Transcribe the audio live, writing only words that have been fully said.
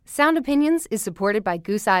Sound Opinions is supported by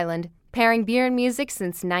Goose Island, pairing beer and music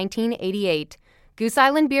since 1988. Goose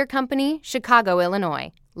Island Beer Company, Chicago,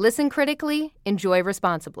 Illinois. Listen critically, enjoy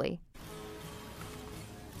responsibly.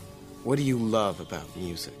 What do you love about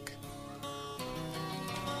music?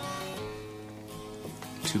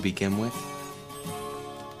 To begin with,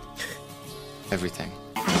 everything.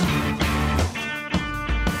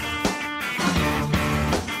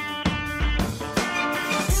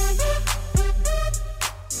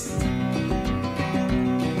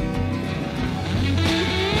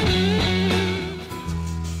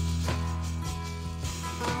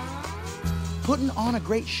 Putting on a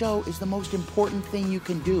great show is the most important thing you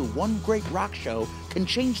can do. One great rock show can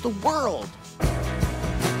change the world.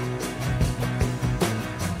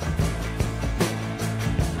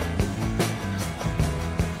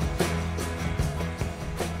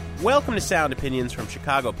 Welcome to Sound Opinions from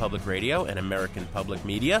Chicago Public Radio and American Public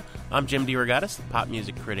Media. I'm Jim DeRogatis, the pop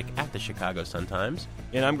music critic at the Chicago Sun-Times.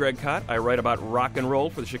 And I'm Greg Kot. I write about rock and roll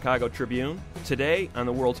for the Chicago Tribune. Today, on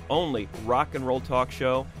the world's only rock and roll talk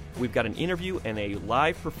show, we've got an interview and a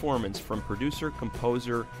live performance from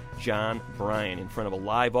producer-composer Jon Brion in front of a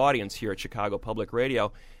live audience here at Chicago Public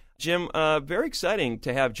Radio. Jim, very exciting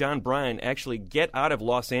to have Jon Brion actually get out of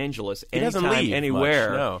Los Angeles anytime,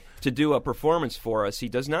 anywhere to do a performance for us. He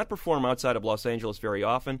does not perform outside of Los Angeles very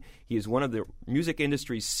often. He is one of the music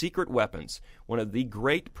industry's secret weapons, one of the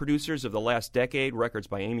great producers of the last decade, records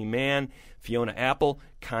by Aimee Mann, Fiona Apple,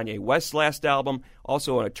 Kanye West's last album,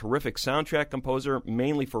 also a terrific soundtrack composer,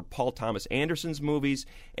 mainly for Paul Thomas Anderson's movies,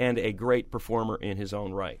 and a great performer in his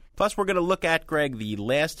own right. Plus, we're going to look at, Greg, the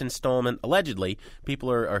last installment, allegedly,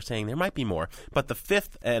 people are saying there might be more, but the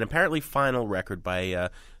fifth and apparently final record by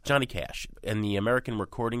Johnny Cash in the American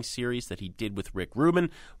Recording Series that he did with Rick Rubin,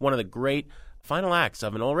 one of the great final acts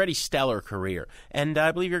of an already stellar career. And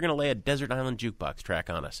I believe you're going to lay a Desert Island Jukebox track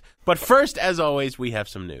on us. But first, as always, we have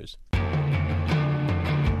some news.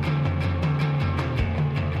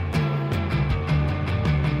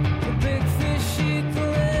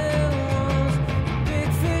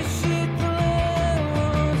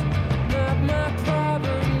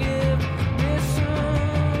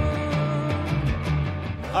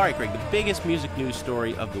 All right, Greg, the biggest music news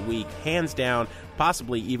story of the week, hands down,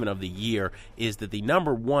 possibly even of the year, is that the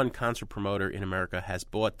number one concert promoter in America has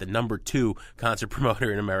bought the number two concert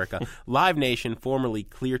promoter in America. Live Nation, formerly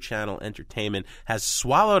Clear Channel Entertainment, has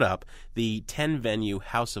swallowed up the 10-venue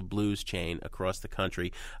House of Blues chain across the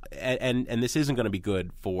country, and this isn't going to be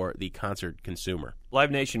good for the concert consumer. Live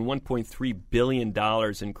Nation, $1.3 billion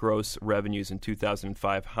in gross revenues in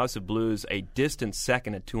 2005. House of Blues, a distant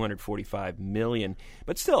second at $245 million.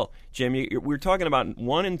 But still, Jim, we're talking about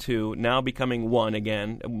 1 and 2 now becoming 1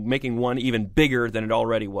 again, making 1 even bigger than it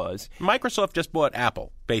already was. Microsoft just bought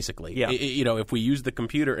Apple, basically. Yeah. If we use the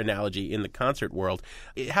computer analogy in the concert world,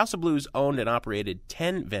 House of Blues owned and operated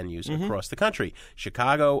 10 venues across the country.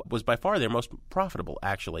 Chicago was by far their most profitable,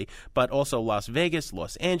 actually, but also Las Vegas,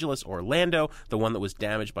 Los Angeles, Orlando, the one that was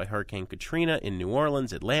damaged by Hurricane Katrina, in New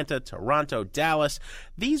Orleans, Atlanta, Toronto, Dallas.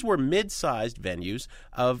 These were mid-sized venues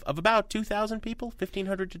of about 2,000 people,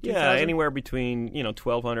 1,500 to 2,000? Yeah, anywhere between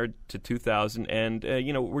 1,200 to 2,000. And,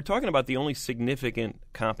 we're talking about the only significant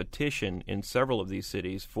competition in several of these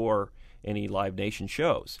cities for any Live Nation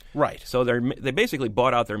shows. Right. So they basically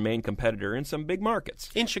bought out their main competitor in some big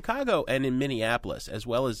markets. In Chicago and in Minneapolis, as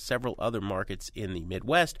well as several other markets in the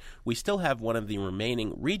Midwest, we still have one of the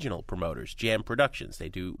remaining regional promoters, Jam Productions. They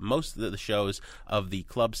do most of the shows of the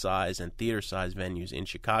club size and theater size venues in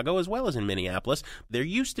Chicago, as well as in Minneapolis. There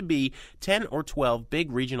used to be 10 or 12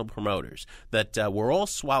 big regional promoters that were all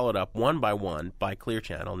swallowed up one by Clear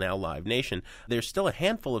Channel, now Live Nation. There's still a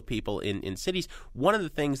handful of people in cities. One of the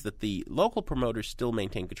things that the local promoters still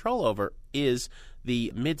maintain control over is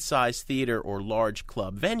the mid-sized theater or large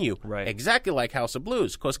club venue, right? Exactly like House of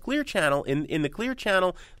Blues, because Clear Channel, in the Clear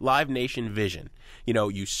Channel Live Nation vision,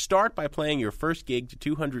 you start by playing your first gig to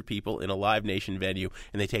 200 people in a Live Nation venue,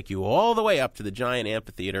 and they take you all the way up to the giant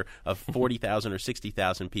amphitheater of 40,000 or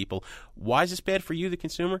 60,000 people. Why is this bad for you, the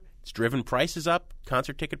consumer? It's driven prices up,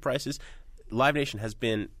 concert ticket prices. Live Nation has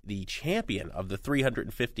been the champion of the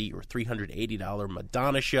 $350 or $380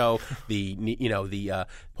 Madonna show, the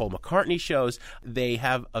Paul McCartney shows. They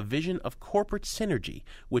have a vision of corporate synergy,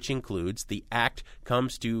 which includes the act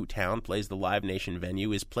comes to town, plays the Live Nation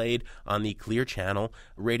venue, is played on the Clear Channel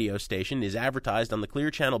radio station, is advertised on the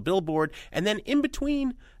Clear Channel billboard, and then in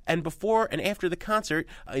between and before and after the concert,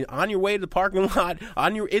 on your way to the parking lot,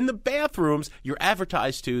 in the bathrooms, you're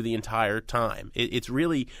advertised to the entire time. It's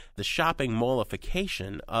really the shopping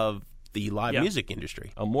mallification of the live music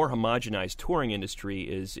industry. A more homogenized touring industry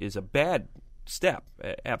is a bad step,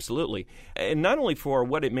 absolutely. And not only for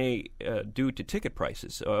what it may do to ticket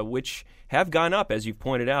prices, which have gone up, as you've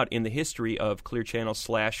pointed out, in the history of Clear Channel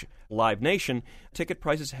 / Live Nation. Ticket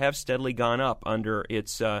prices have steadily gone up under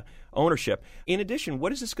its ownership. In addition,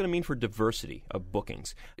 what is this going to mean for diversity of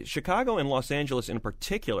bookings? Chicago and Los Angeles in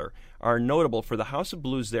particular are notable for the House of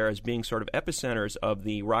Blues there as being sort of epicenters of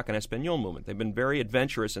the rock and Espanol movement. They've been very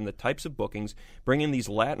adventurous in the types of bookings, bringing these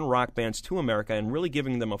Latin rock bands to America and really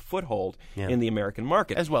giving them a foothold in the American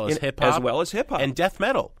market. As well as hip-hop. As well as hip-hop. And death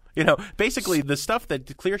metal. Basically the stuff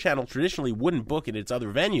that Clear Channel traditionally wouldn't book in its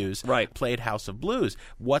other venues played House of Blues.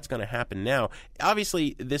 What's going to happen now?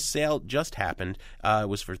 Obviously, this sale just happened. It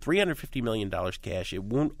was for $350 million cash. It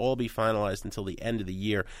won't all be finalized until the end of the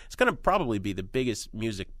year. It's going to probably be the biggest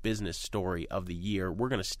music business story of the year. We're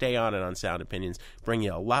going to stay on it on Sound Opinions, bring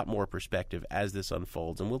you a lot more perspective as this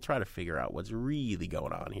unfolds, and we'll try to figure out what's really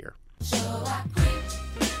going on here. So I quit.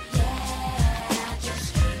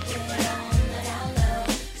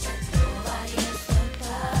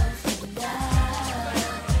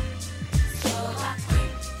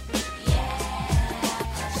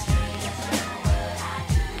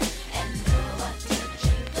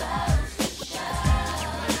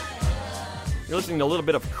 You're listening to a little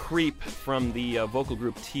bit of Creep from the vocal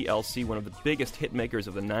group TLC, one of the biggest hit makers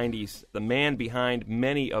of the 90s. The man behind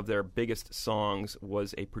many of their biggest songs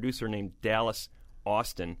was a producer named Dallas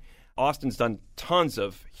Austin. Austin's done tons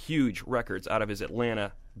of huge records out of his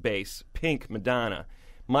Atlanta base: Pink, Madonna,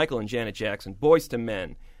 Michael and Janet Jackson, Boyz II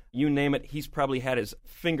Men. You name it, he's probably had his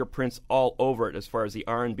fingerprints all over it as far as the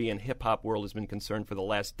R&B and hip-hop world has been concerned for the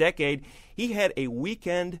last decade. He had a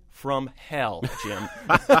weekend from hell, Jim,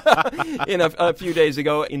 in a few days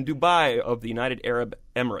ago in Dubai of the United Arab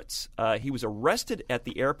Emirates. He was arrested at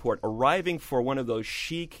the airport, arriving for one of those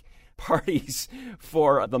chic parties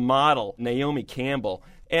for the model, Naomi Campbell,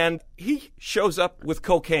 and he shows up with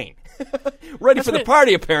cocaine. Ready for the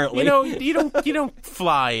party, apparently. You don't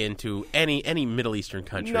fly into any Middle Eastern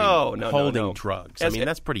country holding drugs.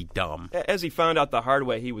 That's pretty dumb. As he found out the hard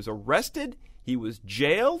way, he was arrested, he was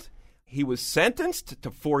jailed, he was sentenced to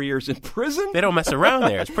 4 years in prison. They don't mess around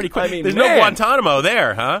there. It's pretty quick. There's no Guantanamo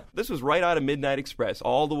there, huh? This was right out of Midnight Express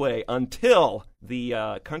all the way until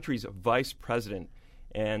the country's vice president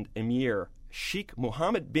and emir, Sheikh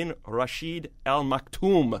Mohammed bin Rashid Al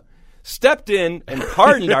Maktoum, stepped in and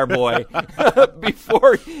pardoned our boy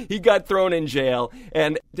before he got thrown in jail.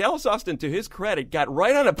 And Dallas Austin, to his credit, got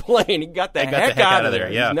right on a plane. He got the heck out of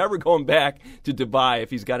there. Yeah. He's never going back to Dubai if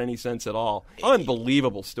he's got any sense at all.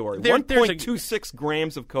 Unbelievable story. 1.26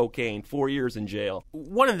 grams of cocaine, 4 years in jail.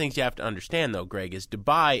 One of the things you have to understand, though, Greg, is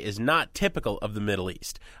Dubai is not typical of the Middle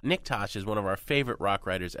East. Nick Tosh is one of our favorite rock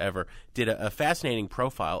writers ever, did a fascinating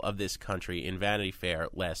profile of this country in Vanity Fair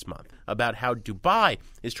last month about how Dubai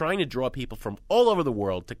is trying to draw people from all over the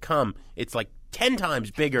world to come. It's like 10 times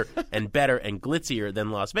bigger and better and glitzier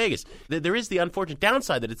than Las Vegas. There is the unfortunate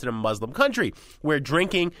downside that it's in a Muslim country where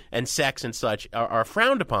drinking and sex and such are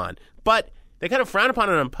frowned upon. But they kind of frown upon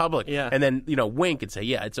it in public and then, wink and say,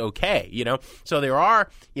 yeah, it's okay, So there are,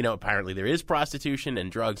 apparently there is prostitution and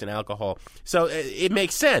drugs and alcohol. So it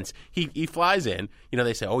makes sense. He flies in,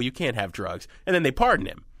 they say, oh, you can't have drugs. And then they pardon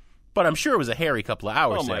him. But I'm sure it was a hairy couple of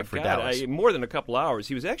hours there for Dallas. More than a couple of hours.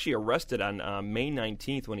 He was actually arrested on May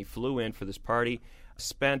 19th when he flew in for this party,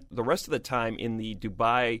 spent the rest of the time in the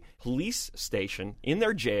Dubai police station, in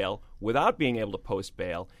their jail, without being able to post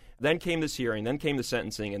bail. Then came this hearing, then came the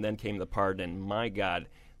sentencing, and then came the pardon. And my God,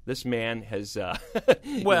 this man has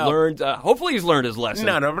learned, hopefully he's learned his lesson.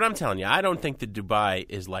 No, but I'm telling you, I don't think that Dubai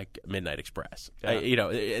is like Midnight Express.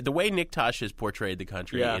 The way Nick Tosh has portrayed the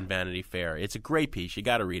country in Vanity Fair, it's a great piece. You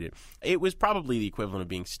got to read it. It was probably the equivalent of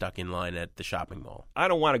being stuck in line at the shopping mall. I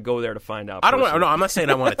don't want to go there to find out. I'm not saying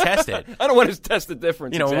I want to test it. I don't want to test the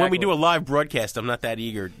difference. When we do a live broadcast, I'm not that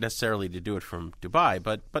eager necessarily to do it from Dubai,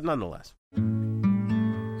 but nonetheless.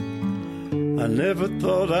 I never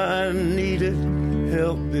thought I needed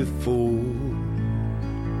help before.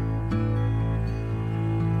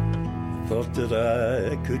 Thought that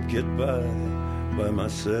I could get by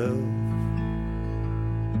myself.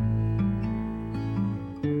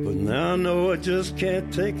 But now I know I just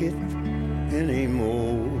can't take it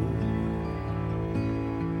anymore.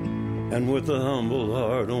 And with a humble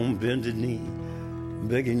heart on bended knee,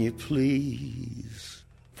 begging you please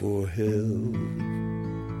for help.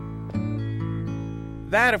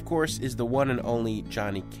 That, of course, is the one and only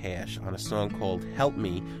Johnny Cash on a song called Help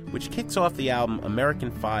Me, which kicks off the album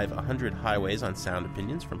American 5, 100 Highways on Sound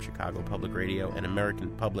Opinions from Chicago Public Radio and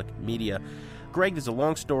American Public Media. Greg, there's a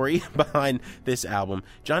long story behind this album.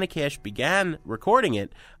 Johnny Cash began recording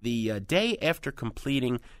it the day after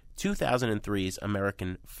completing 2003's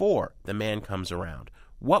American 4, The Man Comes Around.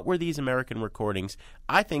 What were these American recordings?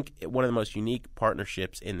 I think one of the most unique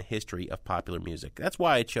partnerships in the history of popular music. That's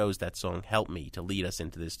why I chose that song, Help Me, to lead us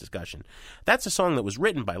into this discussion. That's a song that was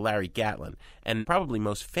written by Larry Gatlin and probably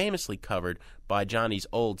most famously covered by Johnny's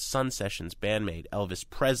old Sun Sessions bandmate, Elvis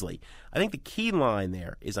Presley. I think the key line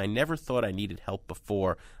there is, I never thought I needed help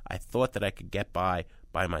before. I thought that I could get by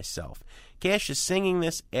myself. Cash is singing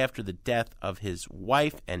this after the death of his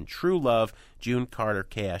wife and true love, June Carter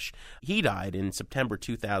Cash. He died in September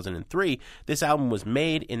 2003. This album was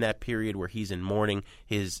made in that period where he's in mourning.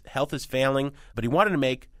 His health is failing, but he wanted to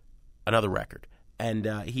make another record. And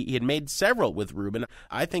he had made several with Rubin.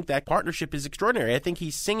 I think that partnership is extraordinary. I think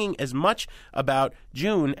he's singing as much about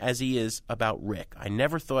June as he is about Rick. I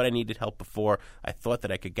never thought I needed help before. I thought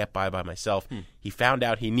that I could get by myself. He found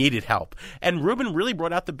out he needed help. And Rubin really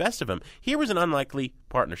brought out the best of him. Here was an unlikely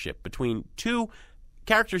partnership between two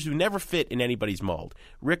characters who never fit in anybody's mold.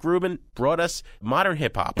 Rick Rubin brought us modern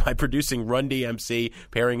hip-hop by producing Run DMC,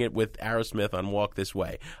 pairing it with Aerosmith on Walk This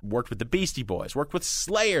Way. Worked with the Beastie Boys, worked with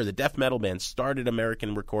Slayer, the death metal band, started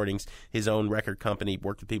American Recordings, his own record company,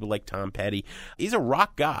 worked with people like Tom Petty. He's a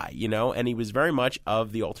rock guy, and he was very much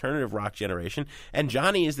of the alternative rock generation. And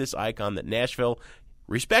Johnny is this icon that Nashville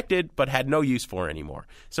respected, but had no use for anymore.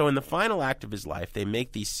 So in the final act of his life, they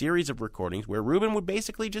make these series of recordings where Rubin would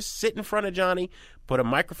basically just sit in front of Johnny, put a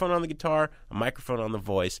microphone on the guitar, a microphone on the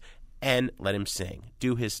voice, and let him sing,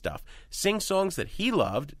 do his stuff. Sing songs that he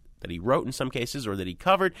loved, that he wrote in some cases or that he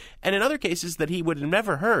covered, and in other cases that he would have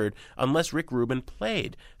never heard unless Rick Rubin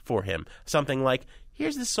played for him. Something like,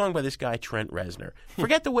 here's this song by this guy, Trent Reznor.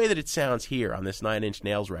 Forget the way that it sounds here on this 9 Inch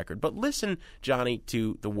Nails record, but listen, Johnny,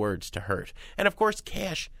 to the words to Hurt. And of course,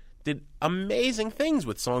 Cash did amazing things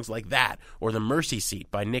with songs like that, or The Mercy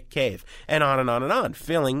Seat by Nick Cave, and on and on and on,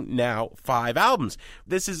 filling now 5 albums.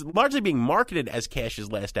 This is largely being marketed as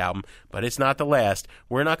Cash's last album, but it's not the last.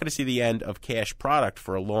 We're not going to see the end of Cash product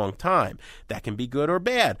for a long time. That can be good or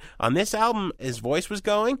bad. On this album, his voice was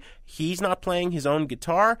going. He's not playing his own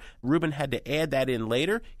guitar. Rubin had to add that in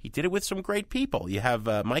later. He did it with some great people. You have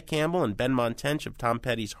Mike Campbell and Ben Montench of Tom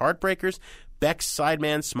Petty's Heartbreakers, Beck's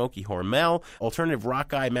sideman, Smokey Hormel, alternative rock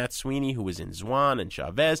guy Matt Sweeney, who was in Zwan and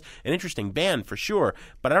Chavez. An interesting band for sure,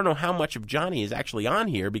 but I don't know how much of Johnny is actually on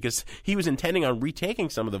here because he was intending on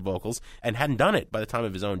retaking some of the vocals and hadn't done it by the time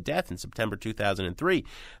of his own death in September 2003.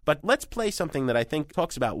 But let's play something that I think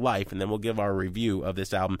talks about life, and then we'll give our review of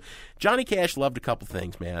this album. Johnny Cash loved a couple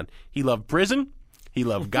things, man. He loved prison, he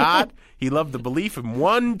loved God, he loved the belief in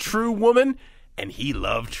one true woman, and he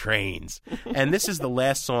loved trains. And this is the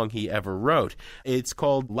last song he ever wrote. It's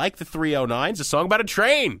called Like the 309s, a song about a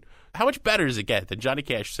train. How much better does it get than Johnny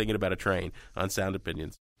Cash singing about a train on Sound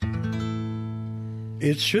Opinions?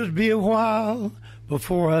 It should be a while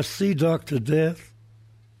before I see Dr. Death,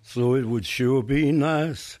 so it would sure be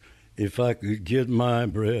nice if I could get my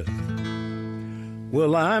breath.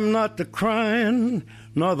 Well, I'm not the crying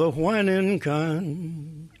nor the whining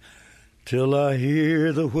kind till I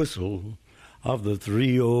hear the whistle of the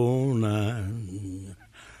 309,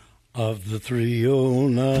 of the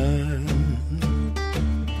 309,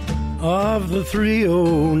 of the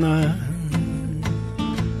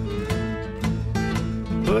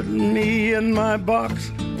 309. Put me in my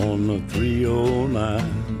box on the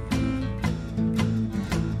 309.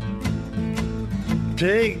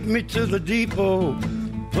 Take me to the depot,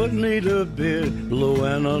 put me to bed, blow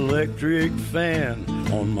an electric fan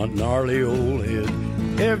on my gnarly old head.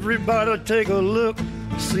 Everybody take a look,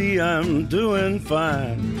 see I'm doing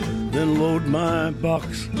fine. Then load my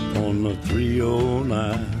box on the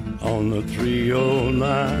 309, on the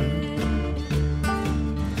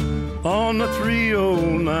 309, on the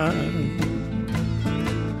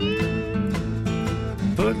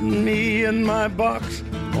 309. Put me in my box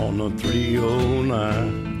on the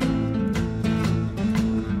 309.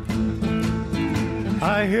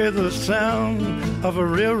 I hear the sound of a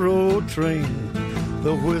railroad train.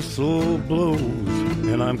 The whistle blows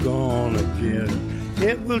and I'm gone again.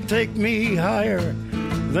 It will take me higher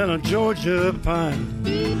than a Georgia pine.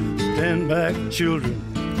 Stand back, children,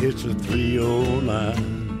 it's a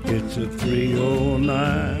 309. It's a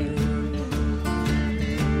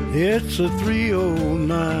 309. It's a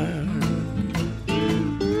 309.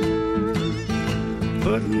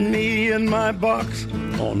 Put me in my box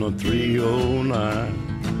on a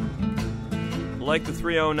 309. Like the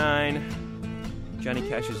 309, Johnny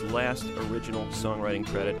Cash's last original songwriting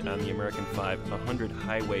credit on the American 5, 100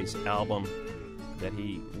 Highways album that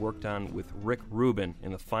he worked on with Rick Rubin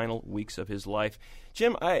in the final weeks of his life.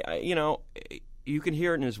 Jim, you can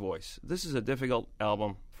hear it in his voice. This is a difficult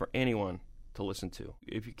album for anyone to listen to.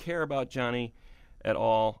 If you care about Johnny at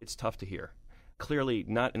all, it's tough to hear. Clearly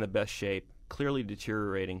not in the best shape, clearly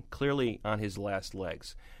deteriorating, clearly on his last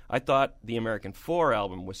legs. I thought the American 4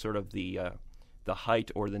 album was sort of the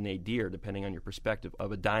height or the nadir, depending on your perspective,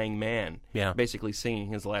 of a dying man, basically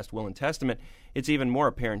singing his last will and testament. It's even more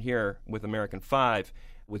apparent here with American 5,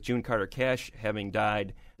 with June Carter Cash having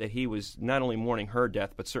died, that he was not only mourning her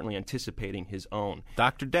death, but certainly anticipating his own.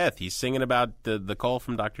 Dr. Death, he's singing about the call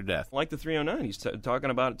from Dr. Death. Like the 309, he's talking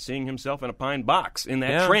about seeing himself in a pine box in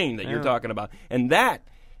that train that you're talking about. And that,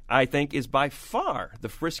 I think, is by far the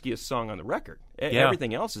friskiest song on the record.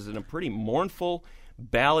 Everything else is in a pretty mournful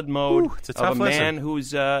ballad mode it's a of tough a man listen.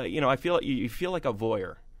 who's, I feel you feel like a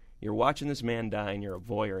voyeur. You're watching this man die, and you're a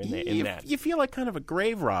voyeur in that. You feel like kind of a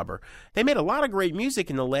grave robber. They made a lot of great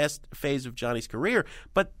music in the last phase of Johnny's career,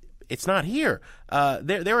 but it's not here.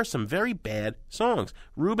 There are some very bad songs.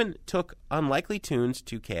 Rubin took unlikely tunes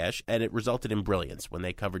to Cash, and it resulted in brilliance when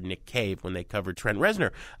they covered Nick Cave, when they covered Trent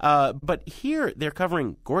Reznor. But here they're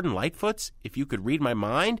covering Gordon Lightfoot's If You Could Read My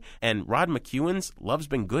Mind and Rod McEwen's Love's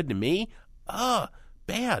Been Good to Me.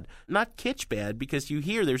 Bad. Not kitsch bad, because you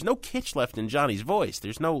hear there's no kitsch left in Johnny's voice.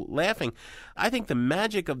 There's no laughing. I think the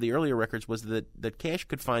magic of the earlier records was that Cash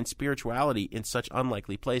could find spirituality in such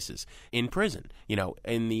unlikely places. In prison,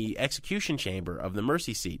 in the execution chamber of the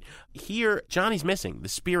mercy seat. Here, Johnny's missing. The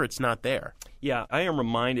spirit's not there. Yeah, I am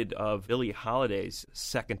reminded of Billie Holiday's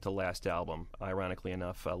second-to-last album, ironically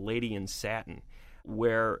enough, Lady in Satin,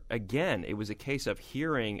 where, again, it was a case of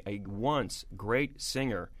hearing a once great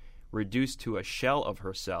singer reduced to a shell of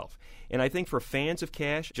herself. And I think for fans of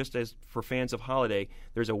Cash, just as for fans of Holiday,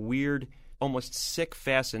 there's a weird, almost sick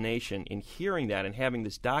fascination in hearing that and having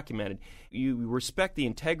this documented. You respect the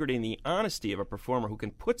integrity and the honesty of a performer who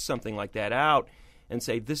can put something like that out and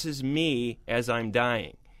say, this is me as I'm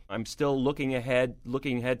dying. I'm still looking ahead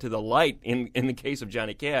to the light in the case of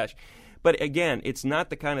Johnny Cash. But again, it's not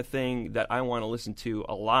the kind of thing that I want to listen to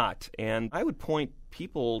a lot. And I would point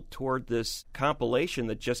people toward this compilation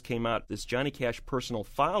that just came out, this Johnny Cash personal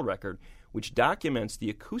file record, which documents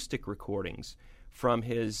the acoustic recordings from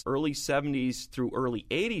his early 70s through early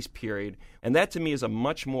 80s period. And that to me is a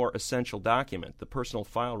much more essential document, the personal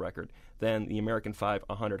file record, than the American 5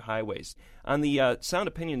 100 Highways. On the Sound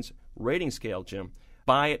Opinions rating scale, Jim,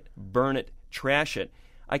 buy it, burn it, trash it.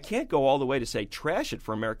 I can't go all the way to say trash it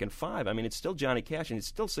for American 5. I mean, it's still Johnny Cash, and he's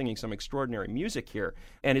still singing some extraordinary music here,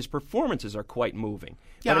 and his performances are quite moving.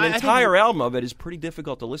 Yeah, but an entire album of it is pretty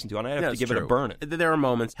difficult to listen to, and I have to give it a burn it. There are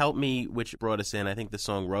moments. Help Me, which brought us in, I think the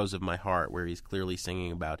song Rose of My Heart, where he's clearly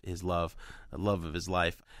singing about his love of his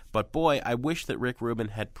life. But boy, I wish that Rick Rubin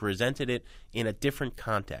had presented it in a different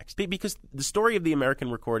context. Because the story of the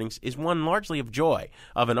American recordings is one largely of joy,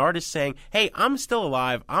 of an artist saying, hey, I'm still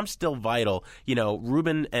alive, I'm still vital.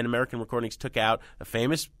 Rubin and American Recordings took out a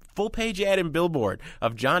famous full-page ad in Billboard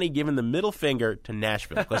of Johnny giving the middle finger to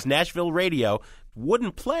Nashville, because Nashville radio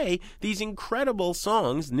wouldn't play these incredible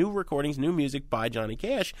songs, new recordings, new music by Johnny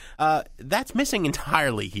Cash. That's missing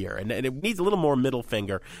entirely here, and it needs a little more middle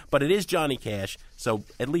finger, but it is Johnny Cash, so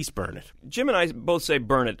at least burn it. Jim and I both say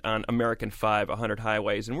burn it on American 5 100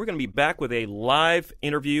 Highways, and we're going to be back with a live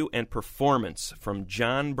interview and performance from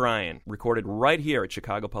Jon Brion, recorded right here at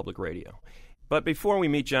Chicago Public Radio. But before we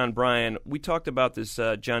meet Jon Brion, we talked about this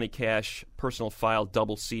Johnny Cash personal file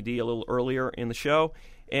double CD a little earlier in the show,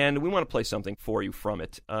 and we want to play something for you from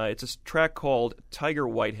it. It's a track called Tiger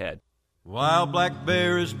Whitehead. While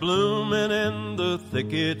blackberries blooming in the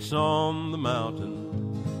thickets on the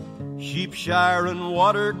mountain, sheepshire and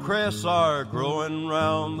watercress are growing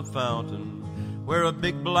round the fountain, where a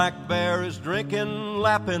big black bear is drinking,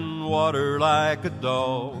 lapping water like a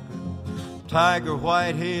dog. Tiger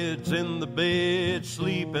Whitehead's in the bed,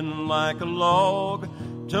 sleeping like a log.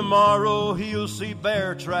 Tomorrow he'll see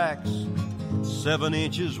bear tracks 7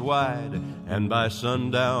 inches wide, and by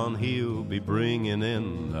sundown he'll be bringing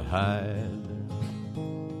in the hide.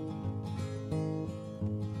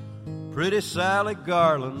 Pretty Sally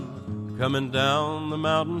Garland coming down the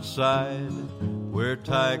mountainside, where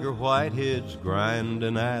Tiger Whitehead's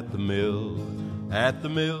grinding at the mill. At the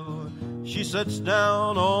mill, she sits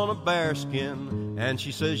down on a bearskin, and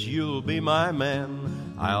she says, you'll be my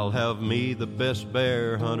man. I'll have me the best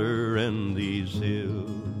bear hunter in these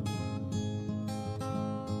hills.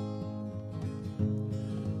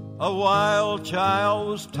 A wild child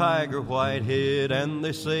was Tiger Whitehead, and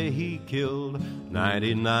they say he killed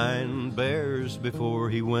 99 bears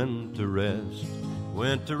before he went to rest.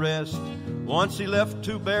 Went to rest. Once he left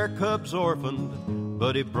 2 bear cubs orphaned,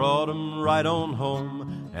 but he brought 'em right on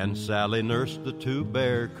home, and Sally nursed the 2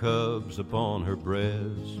 bear cubs upon her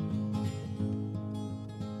breast.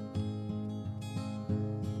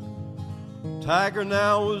 Tiger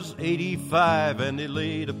now was 85 and he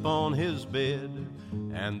laid upon his bed,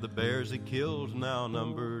 and the bears he killed now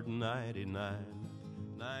numbered 99.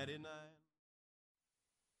 99.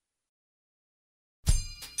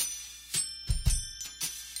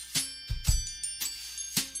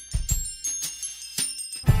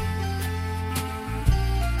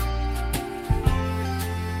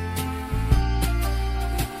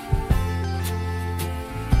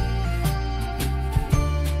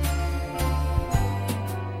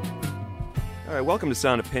 All right, welcome to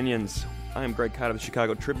Sound Opinions. I am Greg Cott of the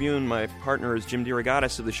Chicago Tribune. My partner is Jim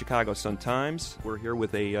DeRogatis of the Chicago Sun-Times. We're here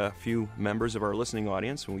with a few members of our listening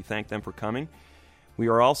audience, and we thank them for coming. We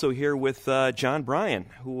are also here with Jon Brion,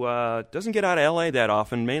 who doesn't get out of L.A. that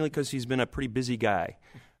often, mainly because he's been a pretty busy guy.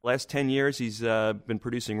 Last 10 years, he's been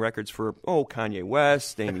producing records for, Kanye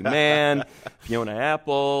West, Aimee Mann, Fiona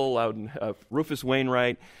Apple, Rufus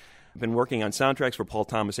Wainwright. Been working on soundtracks for Paul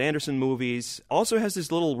Thomas Anderson movies. Also has this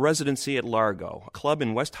little residency at Largo, a club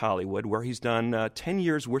in West Hollywood, where he's done 10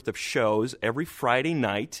 years' worth of shows every Friday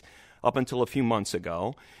night up until a few months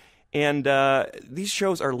ago. And these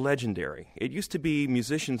shows are legendary. It used to be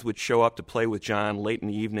musicians would show up to play with John late in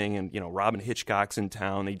the evening, and, Robin Hitchcock's in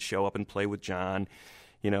town. They'd show up and play with John.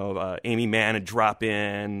 Aimee Mann would drop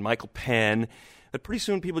in, Michael Penn. But pretty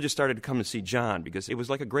soon people just started to come to see John because it was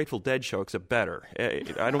like a Grateful Dead show, except better.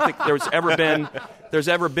 I don't think there's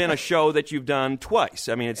ever been a show that you've done twice.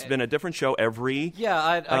 I mean, it's been a different show every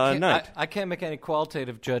night. I can't make any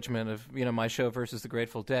qualitative judgment of my show versus the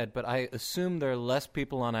Grateful Dead, but I assume there are less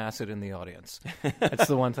people on acid in the audience. That's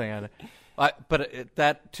the one thing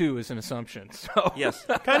that too is an assumption. So yes,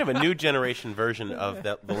 kind of a new generation version of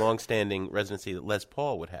the long-standing residency that Les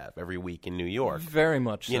Paul would have every week in New York. Very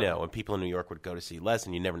much so. And people in New York would go to see Les,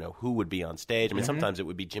 and you never know who would be on stage. I mean, sometimes it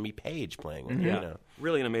would be Jimmy Page playing.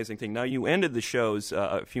 Really an amazing thing. Now, you ended the shows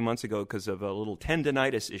a few months ago because of a little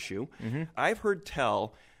tendinitis issue. Mm-hmm. I've heard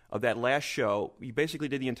tell of that last show. You basically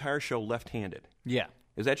did the entire show left-handed. Yeah.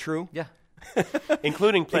 Is that true? Yeah.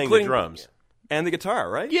 Including playing the drums. And the guitar,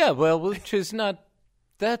 right? Yeah, well, which is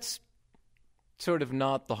that's sort of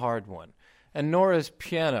not the hard one. And nor is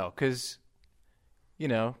piano, because,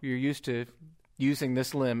 you're used to using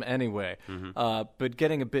this limb anyway. Mm-hmm. But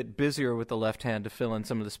getting a bit busier with the left hand to fill in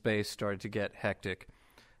some of the space started to get hectic.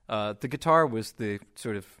 The guitar was the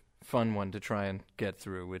sort of fun one to try and get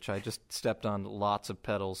through, which I just stepped on lots of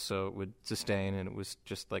pedals so it would sustain, and it was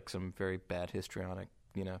just like some very bad histrionic,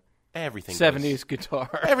 Everything 70s guitar.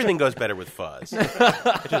 Everything goes better with fuzz. All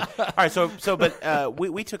right, but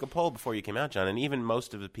we took a poll before you came out, John, and even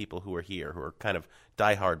most of the people who are here, who are kind of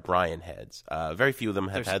diehard Brian heads, very few of them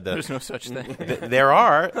have had the... There's no such thing. There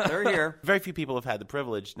are. They're here. Very few people have had the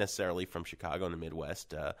privilege, necessarily from Chicago and the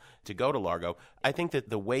Midwest, to go to Largo. I think that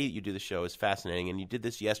the way you do the show is fascinating, and you did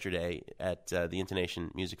this yesterday at the Intonation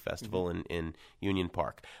Music Festival in Union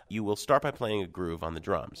Park. You will start by playing a groove on the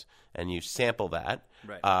drums, and you sample that.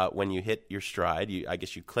 Right. When you hit your stride, I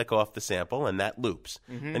guess you click off the sample, and that loops.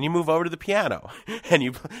 Mm-hmm. Then you move over to the piano, and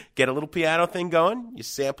you get a little piano thing going. You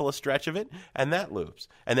sample a stretch of it, and that loops.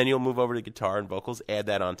 And then you'll move over to guitar and vocals, add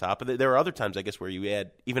that on top of it. There are other times, I guess, where you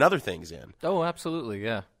add even other things in. Oh, absolutely,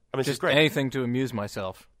 yeah. I mean, just great. Anything to amuse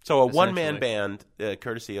myself. So a one-man band,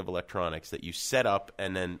 courtesy of electronics, that you set up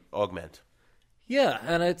and then augment. Yeah,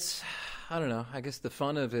 and it's, I don't know, I guess the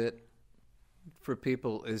fun of it for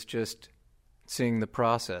people is just seeing the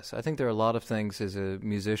process. I think there are a lot of things as a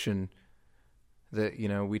musician that,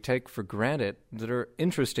 we take for granted that are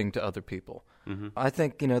interesting to other people. Mm-hmm. I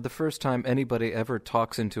think, the first time anybody ever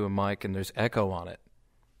talks into a mic and there's echo on it,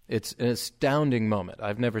 it's an astounding moment.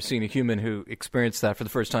 I've never seen a human who experienced that for the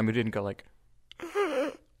first time who didn't go like,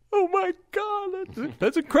 oh my God,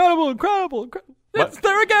 that's incredible. It's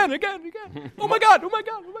there again. Oh my God.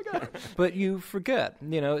 But you forget,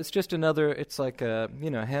 it's just it's like a,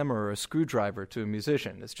 hammer or a screwdriver to a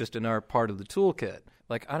musician. It's just another part of the toolkit.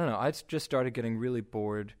 Like, I don't know, I just started getting really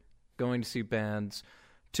bored going to see bands,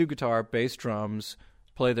 2 guitar, bass, drums,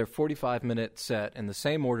 play their 45-minute set in the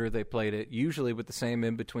same order they played it, usually with the same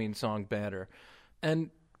in-between song banter. And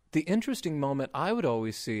the interesting moment I would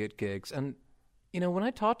always see at gigs, and, when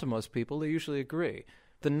I talk to most people, they usually agree.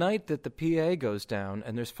 The night that the PA goes down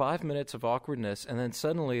and there's 5 minutes of awkwardness, and then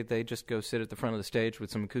suddenly they just go sit at the front of the stage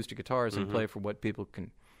with some acoustic guitars and play for what people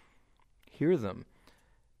can hear them.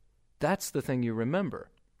 That's the thing you remember.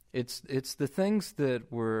 It's the things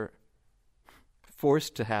that were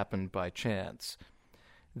forced to happen by chance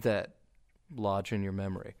that lodge in your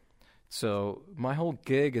memory. So my whole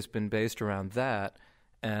gig has been based around that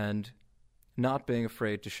and not being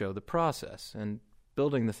afraid to show the process. And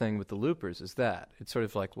building the thing with the loopers is that. It's sort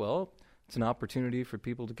of like, well, it's an opportunity for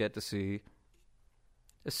people to get to see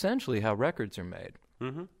essentially how records are made.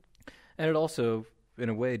 Mm-hmm. And it also, in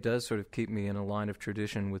a way, does sort of keep me in a line of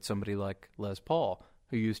tradition with somebody like Les Paul,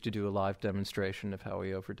 who used to do a live demonstration of how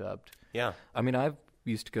he overdubbed. Yeah. I mean, I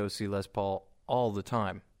used to go see Les Paul all the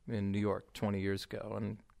time in New York 20 years ago,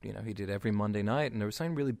 and he did every Monday night, and there was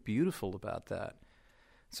something really beautiful about that.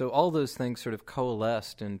 So all those things sort of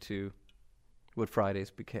coalesced into what Fridays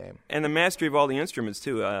became. And the mastery of all the instruments,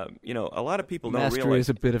 too. A lot of people don't Mastery realize... is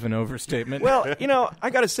a bit of an overstatement. Well, I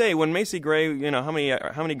got to say, when Macy Gray, how many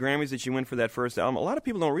Grammys did she win for that first album? A lot of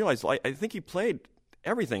people don't realize, I think he played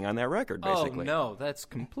everything on that record, basically. Oh, no, that's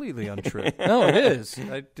completely untrue. No, it is.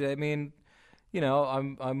 I mean,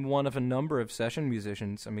 I'm one of a number of session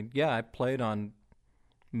musicians. I mean, yeah, I played on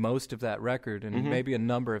most of that record and maybe a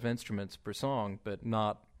number of instruments per song, but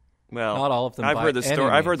not all of them. I've heard the story.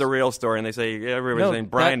 I've heard the real story, and they say everybody's saying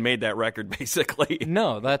Brian made that record, basically.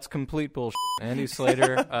 No, that's complete bullshit. Andy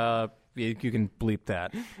Slater, you can bleep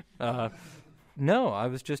that. No, I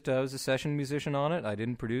was a session musician on it. I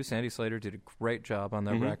didn't produce. Andy Slater did a great job on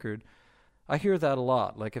that record. I hear that a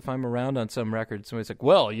lot. Like, if I'm around on some record, somebody's like,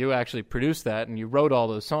 well, you actually produced that, and you wrote all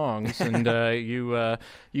those songs, and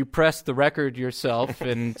you pressed the record yourself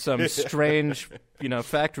in some strange,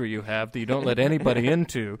 factory you have that you don't let anybody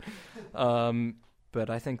into. But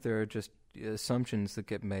I think there are just assumptions that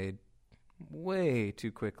get made way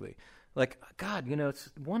too quickly. Like, God, it's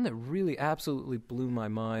one that really absolutely blew my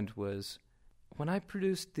mind was when I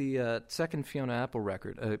produced the second Fiona Apple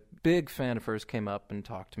record. A big fan of hers came up and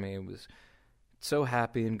talked to me and was so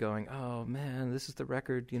happy and going, oh, man, this is the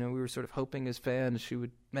record, we were sort of hoping as fans she would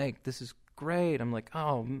make. This is great. I'm like,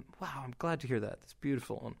 oh, wow, I'm glad to hear that. That's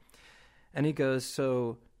beautiful. And he goes,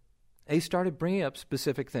 so he started bringing up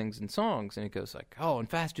specific things in songs, and he goes like, oh, and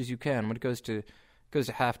Fast As You Can, when it goes to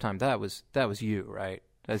halftime, that was you, right?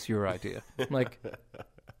 That's your idea. I'm like,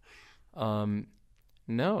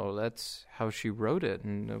 no, that's how she wrote it,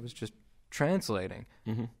 and it was just translating.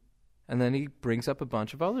 Mm-hmm. And then he brings up a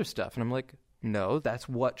bunch of other stuff, and I'm like, no, that's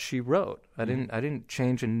what she wrote. I didn't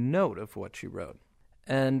change a note of what she wrote.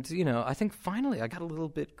 And, I think finally I got a little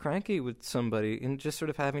bit cranky with somebody and just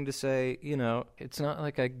sort of having to say, it's not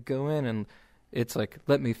like I go in and it's like,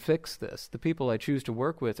 let me fix this. The people I choose to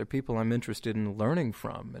work with are people I'm interested in learning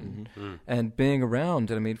from and being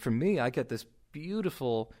around. And, I mean, for me, I get this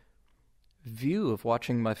beautiful view of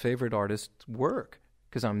watching my favorite artists work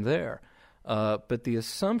because I'm there. But the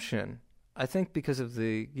assumption, I think because of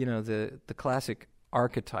the classic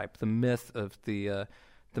archetype, the myth of the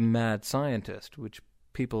mad scientist, which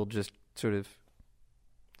people just sort of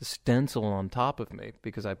stencil on top of me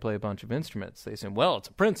because I play a bunch of instruments. They say, well, it's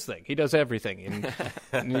a Prince thing. He does everything.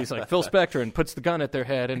 And he's like Phil Spector and puts the gun at their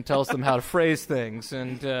head and tells them how to phrase things,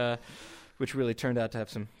 and which really turned out to have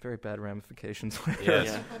some very bad ramifications later.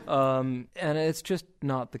 Yes. And it's just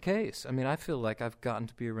not the case. I mean, I feel like I've gotten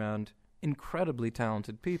to be around incredibly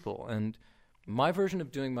talented people, and my version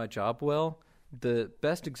of doing my job well, the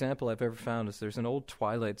best example I've ever found is there's an old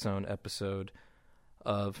Twilight Zone episode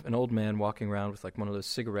of an old man walking around with like one of those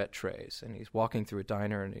cigarette trays, and he's walking through a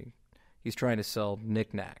diner, and he's trying to sell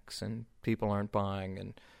knickknacks, and people aren't buying,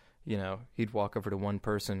 and he'd walk over to one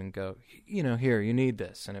person and go, here, you need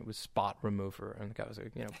this, and it was spot remover, and the guy was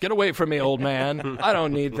like, get away from me, old man, I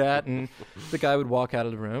don't need that, and the guy would walk out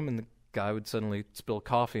of the room, and the guy would suddenly spill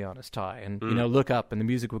coffee on his tie, and look up, and the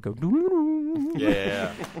music would go.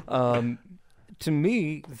 Yeah. To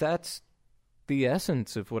me, that's the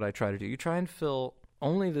essence of what I try to do. You try and fill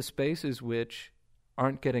only the spaces which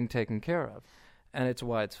aren't getting taken care of. And it's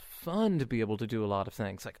why it's fun to be able to do a lot of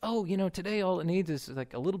things. Like, today all it needs is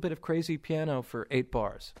like a little bit of crazy piano for 8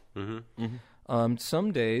 bars. Mm-hmm. Mm-hmm.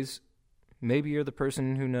 Some days, maybe you're the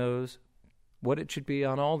person who knows what it should be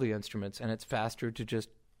on all the instruments, and it's faster to just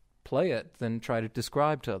play it than try to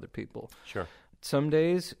describe to other people. Sure. Some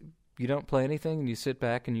days, you don't play anything, and you sit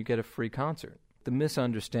back and you get a free concert. The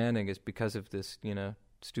misunderstanding is because of this,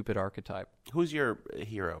 stupid archetype. Who's your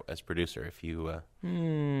hero as producer, if you...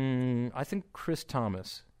 I think Chris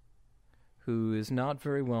Thomas, who is not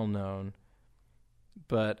very well known,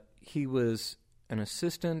 but he was an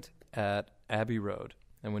assistant at Abbey Road.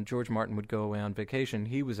 And when George Martin would go away on vacation,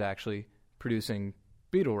 he was actually producing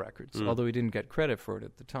Beatle records, although he didn't get credit for it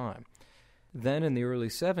at the time. Then in the early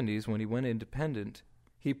 70s, when he went independent,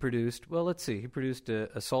 he produced, he produced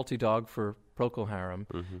a Salty Dog for Procol Harum.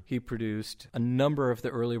 Mm-hmm. He produced a number of the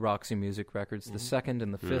early Roxy Music records, the second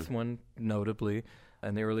and the fifth one, notably,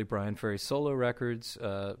 and the early Brian Ferry solo records,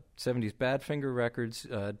 70s Badfinger records,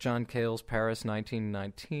 John Cale's Paris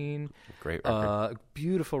 1919. Great record.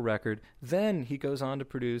 Beautiful record. Then he goes on to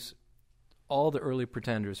produce all the early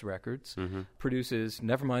Pretenders records, produces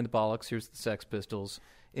Nevermind the Bollocks, Here's the Sex Pistols.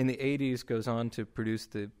 In the 80s, goes on to produce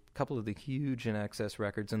the couple of the huge In Excess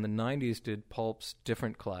records. In the 90s, did Pulp's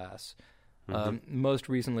Different Class. Most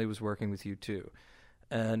recently was working with U2.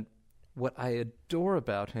 And what I adore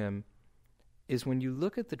about him is when you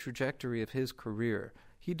look at the trajectory of his career,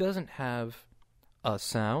 he doesn't have a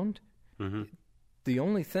sound. The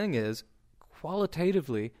only thing is,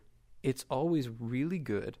 qualitatively, it's always really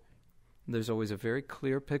good. There's always a very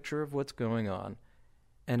clear picture of what's going on.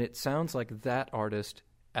 And it sounds like that artist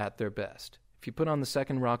at their best. If you put on the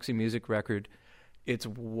second Roxy Music record, it's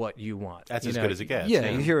what you want. That's as good as it gets. Yeah,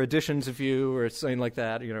 you hear Editions of You or something like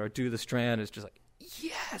that, or Do the Strand. It's just like,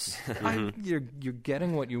 yes, you're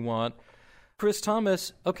getting what you want. Chris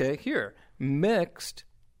Thomas, okay, here, mixed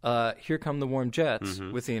Here Come the Warm Jets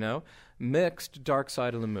with Eno, mixed Dark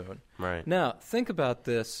Side of the Moon. Right. Now, think about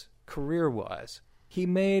this career-wise. He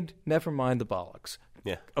made Nevermind the Bollocks.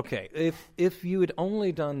 Yeah. Okay, if you had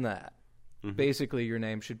only done that, basically your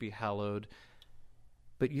name should be hallowed.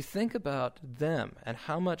 But you think about them and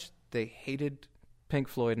how much they hated Pink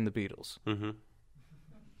Floyd and the Beatles.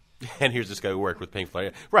 And here's this guy who worked with Pink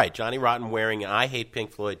Floyd. Right, Johnny Rotten wearing an I Hate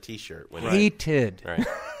Pink Floyd t-shirt. Hated. Right.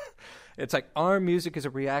 It's like our music is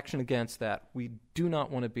a reaction against that. We do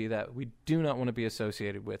not want to be that. We do not want to be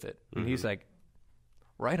associated with it. And he's like,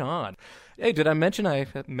 right on. Hey, did I mention I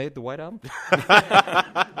made the White Album?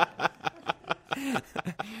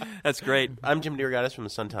 That's great. I'm Jim DeRogatis from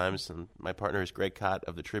the Sun-Times, and my partner is Greg Kot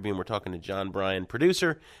of the Tribune. We're talking to Jon Brion,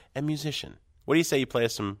 producer and musician. What do you say you play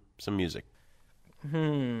us some music?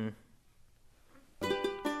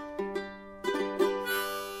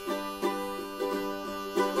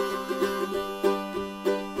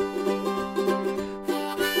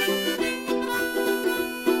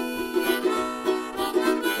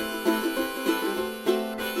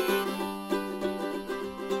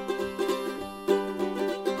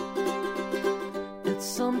 It's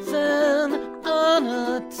something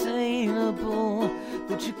unattainable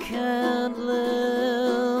that you can't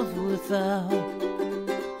live without.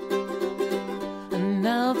 And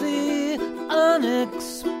now the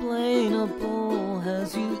unexplainable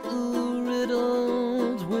has you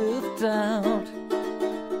riddled with doubt.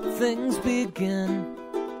 Things begin,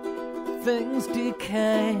 things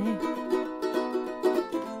decay,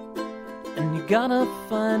 and you gotta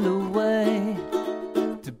find a way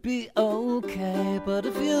to be okay. But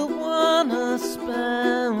if you wanna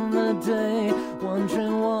spend the day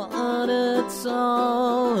wondering what it's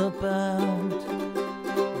all about,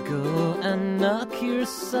 go and knock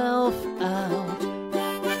yourself out.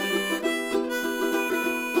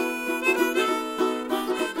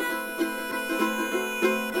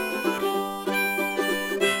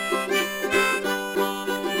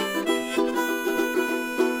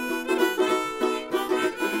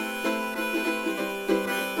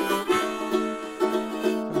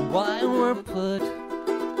 Why we're put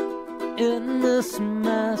in this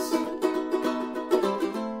mess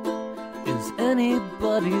is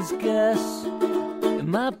anybody's guess. It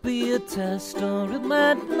might be a test, or it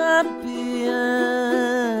might not be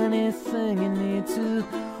anything you need to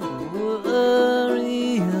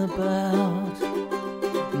worry about.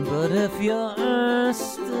 But if you're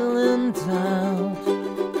still in doubt,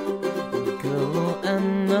 go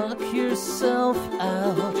and knock yourself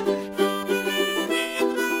out.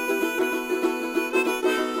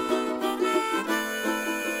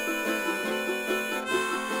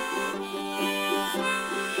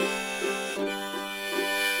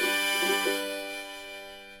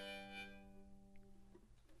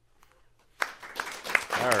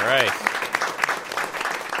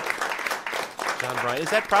 Is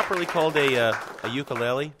that properly called a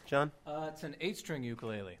ukulele, John? It's an 8-string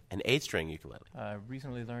ukulele. An 8-string ukulele. I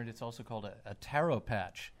recently learned it's also called a taro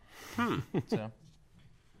patch. So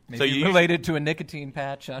maybe So you related to a nicotine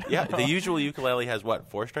patch. I don't know. The usual ukulele has what,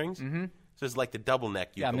 4 strings? So it's like the double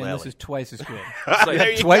neck Yeah, I ukulele. mean, this is twice as good. It's like,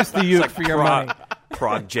 There you Twice the uke for your money.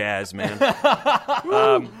 prog jazz, man.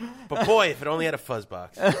 But boy, if it only had a fuzz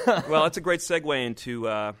box. Well, it's a great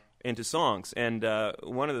segue into songs. And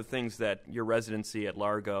one of the things that your residency at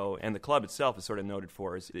Largo and the club itself is sort of noted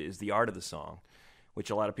for is the art of the song, which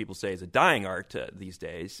a lot of people say is a dying art these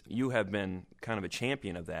days. You have been kind of a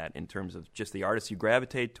champion of that in terms of just the artists you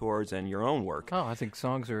gravitate towards and your own work. Oh, I think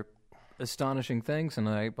songs are astonishing things, and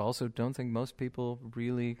I also don't think most people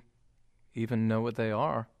really even know what they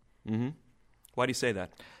are. Why do you say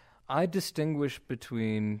that? I distinguish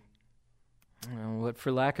between what,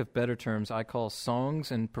 for lack of better terms, I call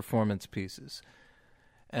songs and performance pieces.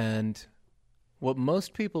 And what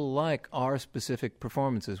most people like are specific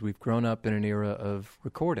performances. We've grown up in an era of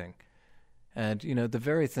recording. And, one of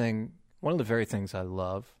the very things I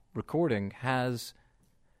love, recording, has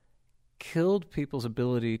killed people's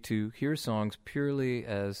ability to hear songs purely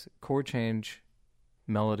as chord change,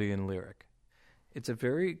 melody, and lyric. It's a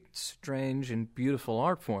very strange and beautiful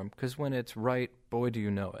art form, because when it's right, boy, do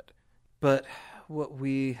you know it. But what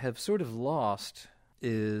we have sort of lost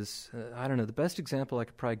is, the best example I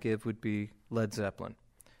could probably give would be Led Zeppelin.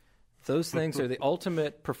 Those things are the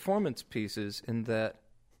ultimate performance pieces in that,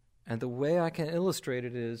 and the way I can illustrate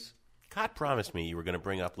it is... God promised me you were going to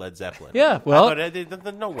bring up Led Zeppelin. Yeah, well,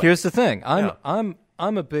 no way. Here's the thing. I'm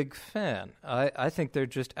a big fan. I think they're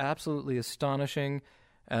just absolutely astonishing,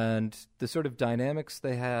 and the sort of dynamics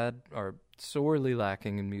they had are sorely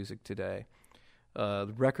lacking in music today.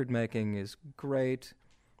 The record making is great.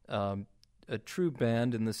 A true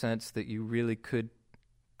band in the sense that you really could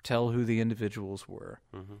tell who the individuals were.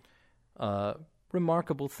 Mm-hmm.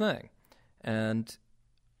 Remarkable thing. And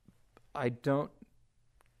I don't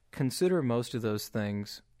consider most of those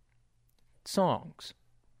things songs.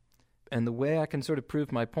 And the way I can sort of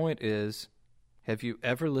prove my point is, have you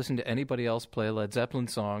ever listened to anybody else play a Led Zeppelin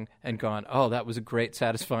song and gone, oh, that was a great,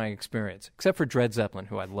 satisfying experience? Except for Dred Zeppelin,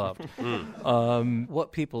 who I loved.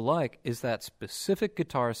 What people like is that specific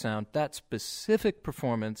guitar sound, that specific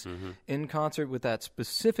performance in concert with that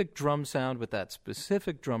specific drum sound, with that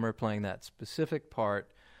specific drummer playing that specific part.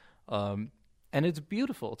 And it's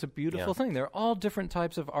beautiful. It's a beautiful thing. They're all different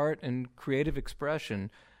types of art and creative expression.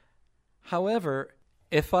 However,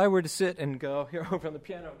 if I were to sit and go, here over on the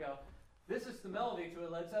piano, and go, this is the melody to a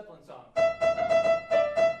Led Zeppelin song.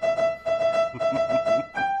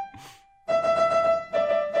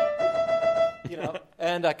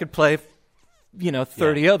 And I could play,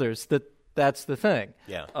 30 others. That's the thing.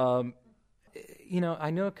 Yeah. I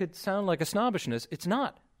know it could sound like a snobbishness. It's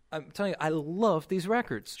not. I'm telling you, I love these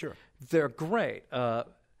records. Sure. They're great.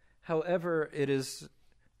 However, there's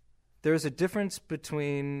a difference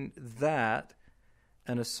between that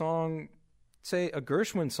and a song, say a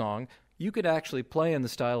Gershwin song. You could actually play in the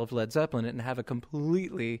style of Led Zeppelin and have a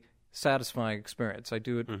completely satisfying experience. I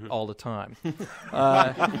do it all the time.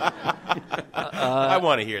 I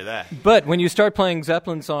want to hear that. But when you start playing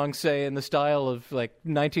Zeppelin songs, say, in the style of, like,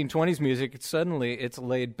 1920s music, suddenly it's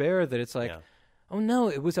laid bare that it's like, oh, no,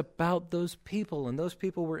 it was about those people, and those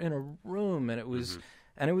people were in a room, and it was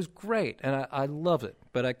great, and I love it.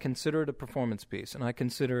 But I consider it a performance piece, and I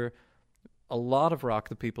consider a lot of rock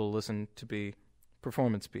that people listen to be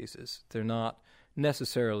performance pieces. They're not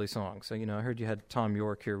necessarily songs. So, I heard you had Tom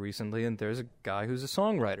York here recently, and there's a guy who's a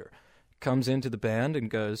songwriter. Comes into the band and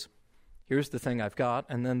goes, here's the thing I've got,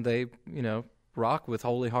 and then they, rock with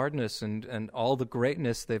holy hardness and all the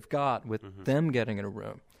greatness they've got with them getting in a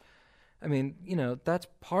room. I mean, that's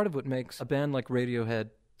part of what makes a band like Radiohead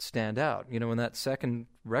stand out. When that second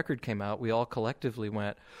record came out, we all collectively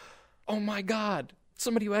went, oh my God,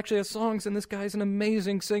 somebody who actually has songs, and this guy's an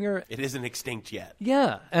amazing singer. It isn't extinct yet.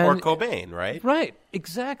 Yeah. Or Cobain, right? Right,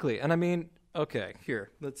 exactly. And I mean, okay, here,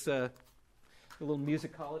 let's, a little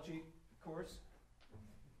musicology course.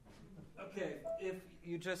 Okay, if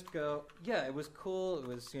you just go, yeah, it was cool, it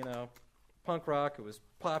was, punk rock, it was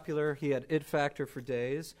popular, he had it factor for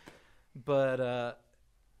days, but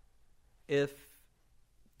if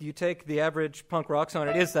you take the average punk rock song,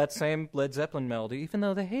 it is that same Led Zeppelin melody, even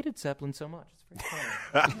though they hated Zeppelin so much. It's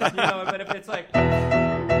very funny. But if it's like... it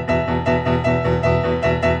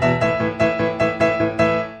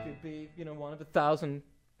could be, one of 1,000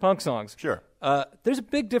 punk songs. Sure. There's a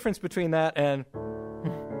big difference between that and...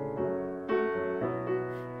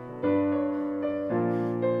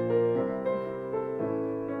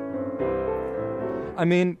 I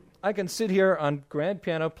mean, I can sit here on grand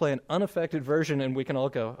piano, play an unaffected version, and we can all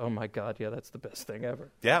go, oh my God, yeah, that's the best thing ever.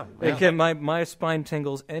 Yeah. Again, my spine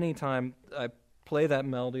tingles anytime I play that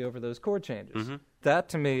melody over those chord changes. That,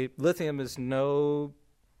 to me, Lithium is no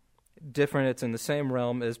different. It's in the same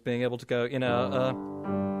realm as being able to go,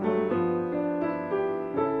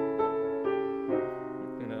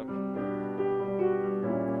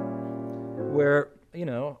 where,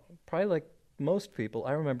 probably like most people,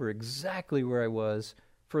 I remember exactly where I was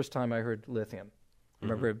first time I heard Lithium. I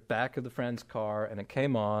remember back of the friend's car, and it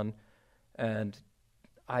came on, and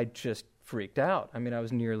I just freaked out. I mean, I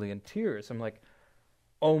was nearly in tears. I'm like,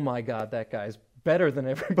 oh my God, that guy's better than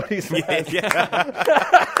everybody's else.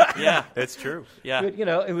 Yeah, it's true. Yeah. But,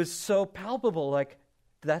 it was so palpable. Like,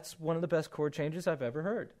 that's one of the best chord changes I've ever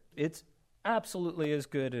heard. It's absolutely as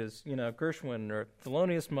good as, Gershwin or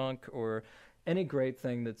Thelonious Monk or any great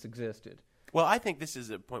thing that's existed. Well, I think this is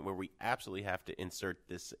a point where we absolutely have to insert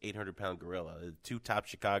this 800-pound gorilla, the two top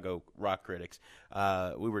Chicago rock critics.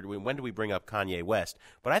 When do we bring up Kanye West?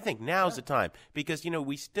 But I think now's the time because,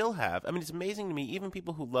 we still have, it's amazing to me, even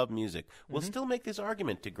people who love music will still make this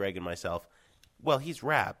argument to Greg and myself. Well, he's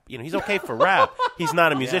rap. He's okay for rap. He's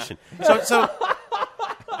not a musician. Yeah. So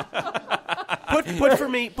put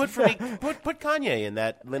Kanye in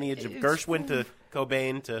that lineage of Gershwin to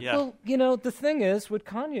Cobain to... Yeah. Well, the thing is, what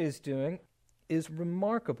Kanye is doing is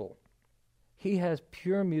remarkable. He has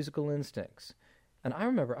pure musical instincts. And I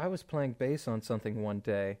remember I was playing bass on something one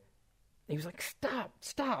day. He was like, stop.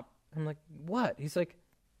 I'm like, what? He's like,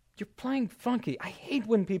 you're playing funky. I hate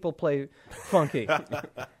when people play funky.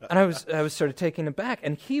 And I was sort of taken aback.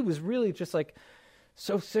 And he was really just like,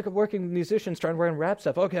 so sick of working with musicians trying to work on rap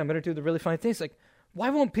stuff. Okay, I'm going to do the really funny things. Like, why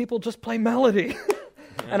won't people just play melody?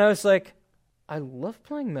 And I was like, I love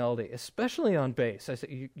playing melody, especially on bass. I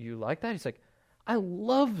said, you like that? He's like, I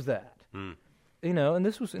love that. And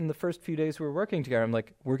this was in the first few days we were working together. I'm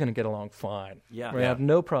like, we're going to get along fine. Yeah. We have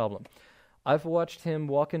no problem. I've watched him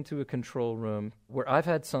walk into a control room where I've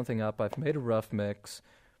had something up. I've made a rough mix,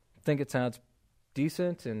 think it sounds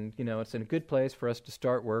decent, and, it's in a good place for us to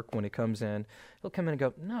start work. When he comes in, he'll come in and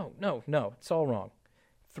go, no, it's all wrong.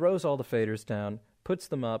 Throws all the faders down, puts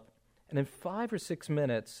them up, and in 5 or 6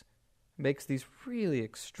 minutes makes these really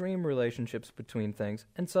extreme relationships between things,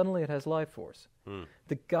 and suddenly it has life force.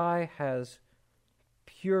 The guy has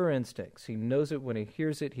pure instincts. He knows it when he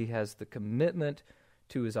hears it. He has the commitment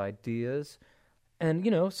to his ideas. And,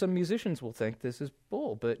 some musicians will think this is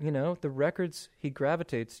bull, but, the records he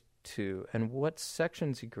gravitates to and what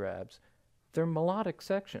sections he grabs, they're melodic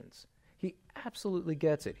sections. He absolutely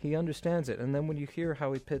gets it. He understands it. And then when you hear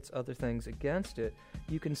how he pits other things against it,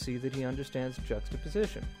 you can see that he understands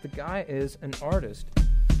juxtaposition. The guy is an artist.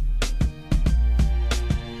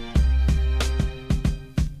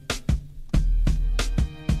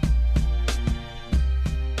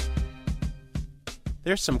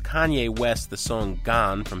 There's some Kanye West, the song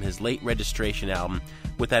Gone, from his late Registration album,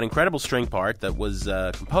 with that incredible string part that was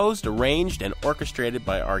composed, arranged, and orchestrated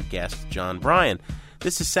by our guest, Jon Brion.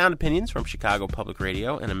 This is Sound Opinions from Chicago Public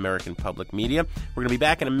Radio and American Public Media. We're going to be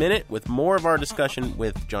back in a minute with more of our discussion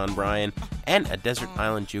with Jon Brion and a Desert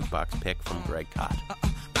Island Jukebox pick from Greg Kot.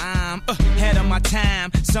 I'm ahead of my time,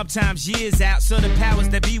 sometimes years out, so the powers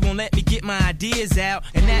that be won't let me get my ideas out,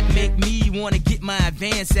 and that make me want to get my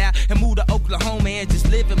advance out and move to Oklahoma and just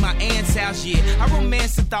live in my aunt's house. Yeah, I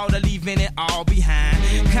romance the thought of leaving it all behind.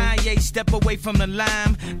 Kanye, step away from the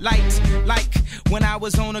limelight, like when I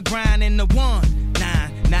was on the grind in the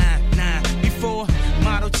 1999 before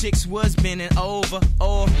model chicks was bending over,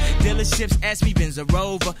 or dealerships asked me Benz a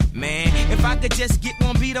Rover. Man, if I could just get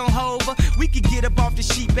one beat on Hover, we could get up off the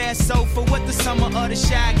sheep ass sofa. What the summer of the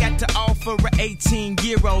shy got to offer? A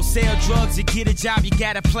 18-year-old sell drugs to get a job, you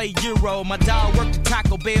gotta play Euro. My dog worked at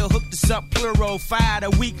Taco Bell, hooked us up plural. Fired a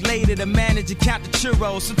week later, the manager count the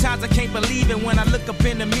churros. Sometimes I can't believe it when I look up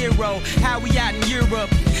in the mirror. How we out in Europe,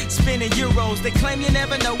 spending euros. They claim you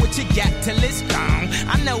never know what you got till it's gone.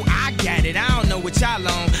 I know I got it, I don't know what y'all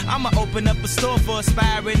on. I'ma open up a store for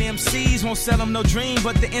aspiring MCs. Won't sell them no dream,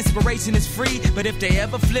 but the inspiration is free. But if they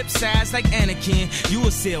ever flip sides like Anakin, you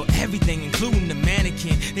will sell everything, including the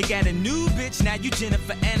mannequin. They got a new bitch, now you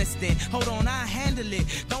Jennifer Aniston. Hold on, I'll handle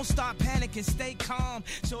it. Don't start panicking, stay calm.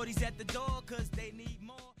 Shorty's at the door, cause they need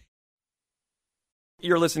more.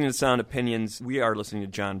 You're listening to Sound Opinions. We are listening to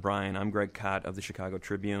Jon Brion. I'm Greg Kot of the Chicago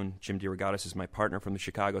Tribune. Jim DeRogatis is my partner from the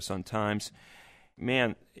Chicago Sun-Times.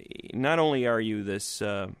 Man, not only are you this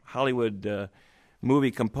Hollywood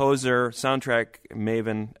movie composer, soundtrack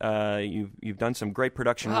maven, you've done some great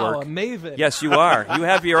production work. Oh, a maven. Yes, you are. You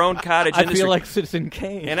have your own cottage industry. I feel like Citizen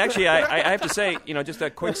Kane. And actually, I have to say, just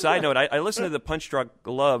a quick side note, I listened to the Punch Drunk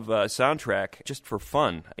Love soundtrack just for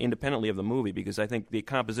fun, independently of the movie, because I think the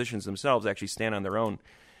compositions themselves actually stand on their own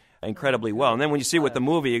incredibly well. And then when you see what the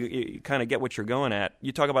movie, you kind of get what you're going at.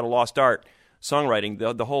 You talk about a lost art, songwriting,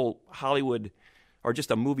 the whole Hollywood, or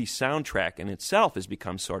just a movie soundtrack in itself has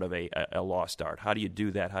become sort of a lost art. How do you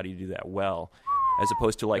do that? How do you do that well? As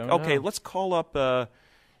opposed to like, okay, let's call up the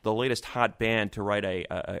latest hot band to write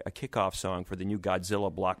a kickoff song for the new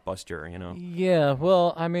Godzilla blockbuster, Yeah,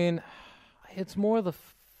 well, I mean, it's more the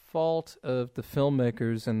fault of the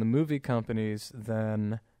filmmakers and the movie companies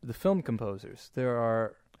than the film composers. There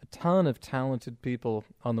are a ton of talented people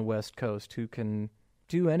on the West Coast who can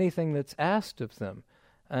do anything that's asked of them.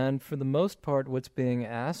 And for the most part, what's being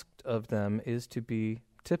asked of them is to be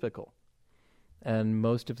typical. And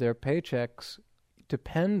most of their paychecks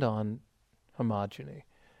depend on homogeny.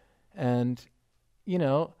 And,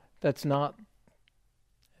 that's not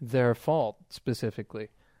their fault specifically.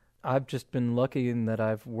 I've just been lucky in that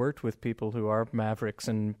I've worked with people who are mavericks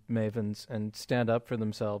and mavens and stand up for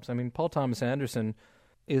themselves. I mean, Paul Thomas Anderson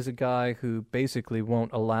is a guy who basically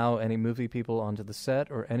won't allow any movie people onto the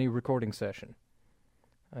set or any recording session.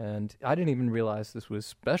 And I didn't even realize this was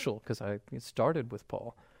special because I started with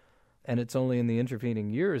Paul. And it's only in the intervening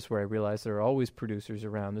years where I realized there are always producers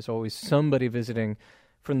around. There's always somebody visiting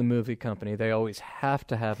from the movie company. They always have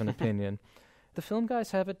to have an opinion. The film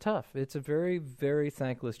guys have it tough. It's a very, very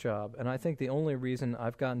thankless job. And I think the only reason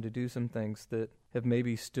I've gotten to do some things that have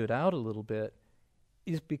maybe stood out a little bit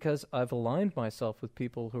is because I've aligned myself with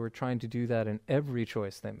people who are trying to do that in every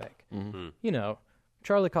choice they make. Mm-hmm. You know,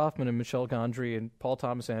 Charlie Kaufman and Michel Gondry and Paul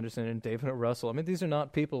Thomas Anderson and David O. Russell. I mean, these are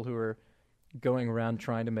not people who are going around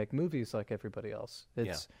trying to make movies like everybody else.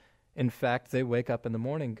 In fact, they wake up in the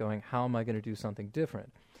morning going, how am I going to do something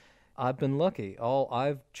different? I've been lucky. All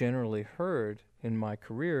I've generally heard in my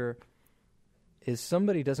career is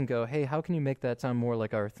somebody doesn't go, hey, how can you make that sound more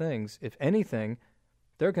like our things? If anything,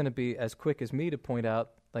 they're going to be as quick as me to point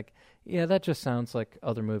out, like, yeah, that just sounds like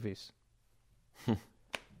other movies.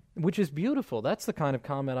 Which is beautiful. That's the kind of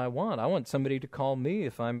comment I want. I want somebody to call me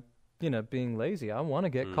if I'm, being lazy. I want to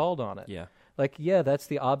get called on it. Yeah. Like, yeah, that's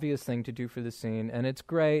the obvious thing to do for the scene, and it's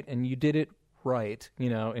great, and you did it right,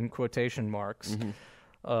 in quotation marks.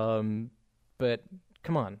 Mm-hmm. But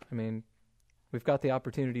come on, I mean, we've got the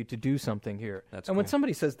opportunity to do something here. That's and when cool.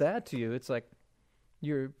 somebody says that to you, it's like,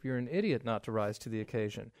 you're an idiot not to rise to the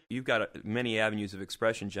occasion. You've got many avenues of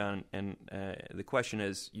expression, John, and the question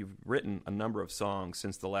is, you've written a number of songs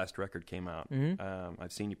since the last record came out. Mm-hmm.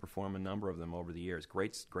 I've seen you perform a number of them over the years.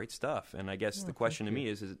 Great stuff. And I guess the question to me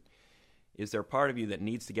is there a part of you that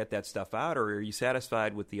needs to get that stuff out, or are you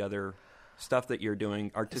satisfied with the other stuff that you're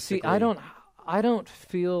doing artistically? See, I don't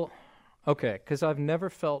feel okay, because I've never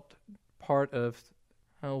felt part of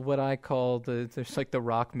what I call there's like the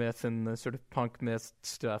rock myth and the sort of punk myth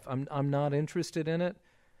stuff. I'm not interested in it.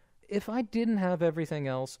 If I didn't have everything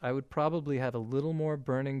else, I would probably have a little more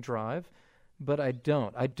burning drive, but I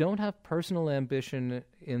don't. I don't have personal ambition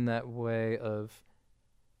in that way of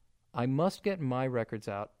I must get my records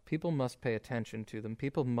out. People must pay attention to them.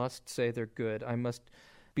 People must say they're good. I must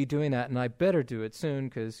be doing that, and I better do it soon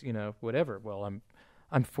because, whatever. Well,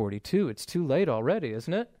 I'm 42. It's too late already,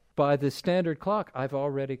 isn't it? By the standard clock, I've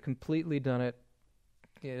already completely done it.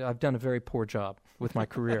 I've done a very poor job with my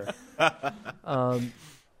career. And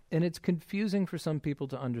it's confusing for some people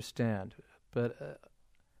to understand. But,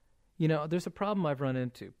 there's a problem I've run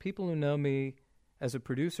into. People who know me as a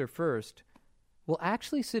producer first will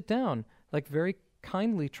actually sit down, like very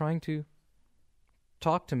kindly trying to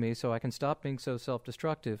talk to me so I can stop being so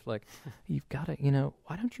self-destructive. Like, you've got to,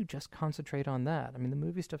 why don't you just concentrate on that? I mean, the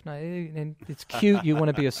movie stuff, and it's cute, you want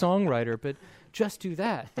to be a songwriter, but just do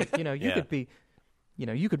that. Like, you could be,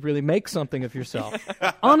 you could really make something of yourself.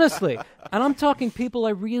 Honestly. And I'm talking people I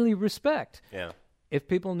really respect. Yeah. If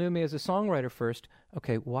people knew me as a songwriter first,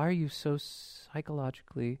 okay, why are you so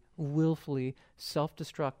psychologically, willfully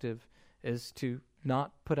self-destructive as to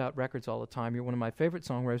not put out records all the time? You're one of my favorite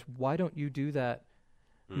songwriters. Why don't you do that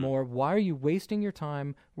more? Why are you wasting your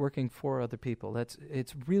time working for other people?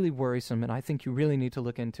 It's really worrisome, and I think you really need to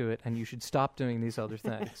look into it, and you should stop doing these other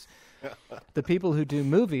things. The people who do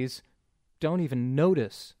movies don't even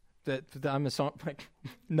notice that I'm a song. Like,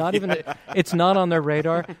 not even it's not on their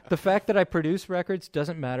radar. The fact that I produce records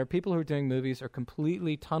doesn't matter. People who are doing movies are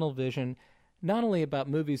completely tunnel vision, not only about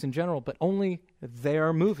movies in general, but only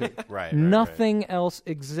their movie. Right. Nothing else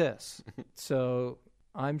exists. So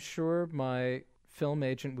I'm sure my film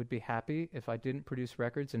agent would be happy if I didn't produce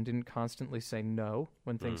records and didn't constantly say no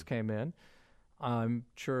when things came in. I'm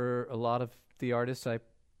sure a lot of the artists I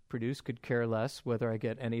produce could care less whether I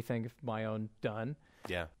get anything of my own done.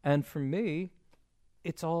 Yeah. And for me,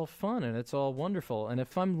 it's all fun and it's all wonderful. And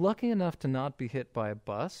if I'm lucky enough to not be hit by a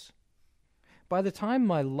bus, by the time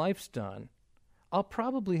my life's done, I'll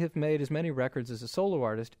probably have made as many records as a solo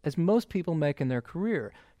artist as most people make in their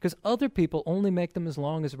career, because other people only make them as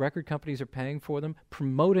long as record companies are paying for them,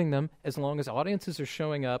 promoting them, as long as audiences are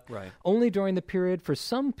showing up. Right. Only during the period for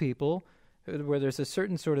some people where there's a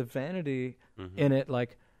certain sort of vanity in it,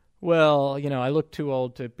 like, well, I look too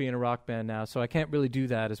old to be in a rock band now, so I can't really do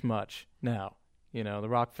that as much now. The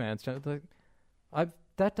rock fans don't.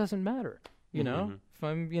 That doesn't matter. If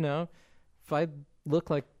I'm, if I look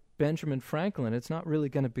like Benjamin Franklin, it's not really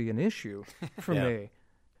going to be an issue for me.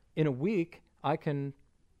 In a week, I can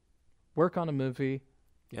work on a movie,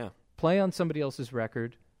 play on somebody else's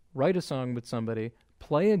record, write a song with somebody,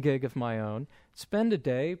 play a gig of my own, spend a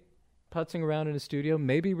day putzing around in a studio,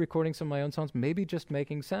 maybe recording some of my own songs, maybe just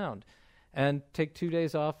making sound. and take 2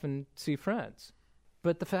 days off and see friends.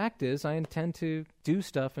 But the fact is, I intend to do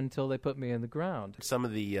stuff until they put me in the ground. Some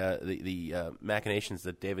of the machinations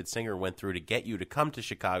that David Singer went through to get you to come to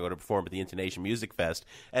Chicago to perform at the Intonation Music Fest,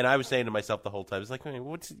 and I was saying to myself the whole time, I was like,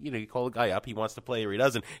 you call a guy up, he wants to play or he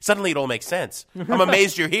doesn't. Suddenly it all makes sense. I'm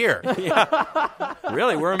amazed you're here. Yeah.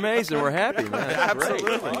 Really, we're amazed and we're happy, man.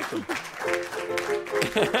 Absolutely. Awesome.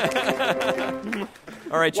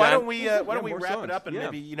 All right, John. Why don't we wrap songs. it up and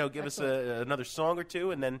maybe give us another song or two,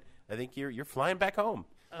 and then I think you're flying back home.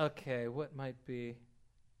 Okay, what might be...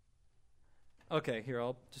 Okay, here,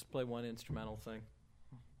 I'll just play one instrumental thing.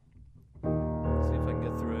 See if I can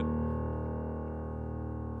get through it.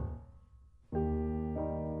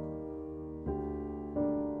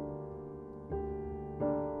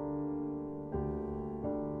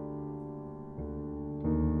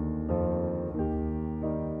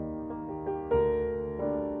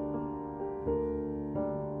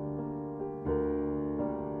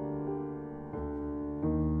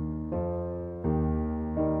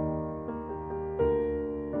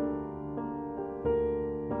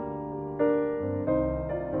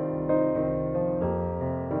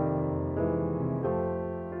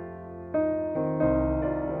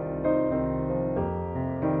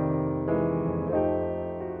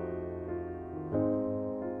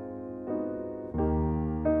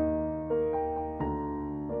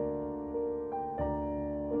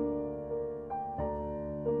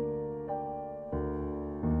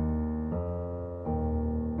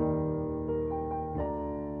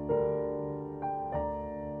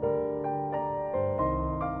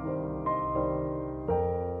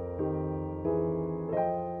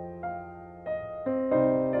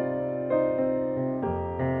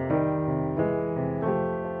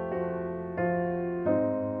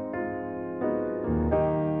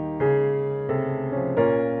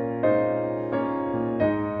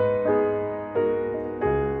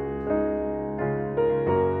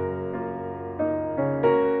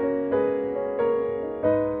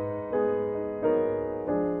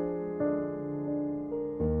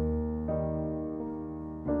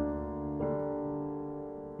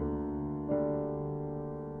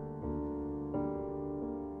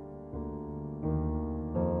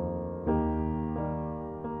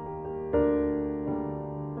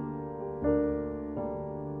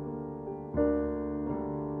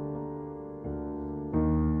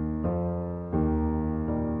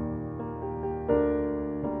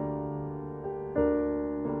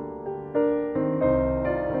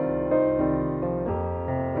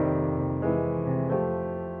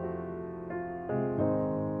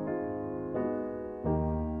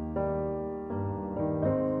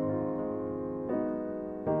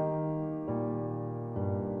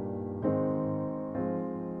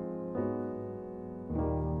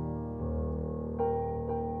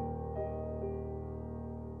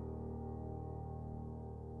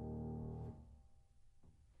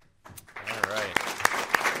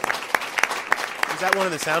 Is that one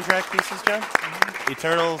of the soundtrack pieces, John? Mm-hmm.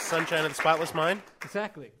 Eternal Sunshine of the Spotless Mind?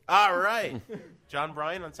 Exactly. All right. Jon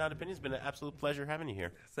Brion on Sound Opinions. It's been an absolute pleasure having you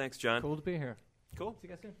here. Thanks, John. Cool to be here. Cool. See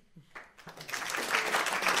you guys soon.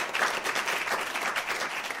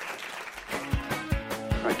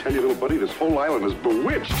 I tell you, little buddy, this whole island is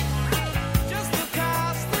bewitched.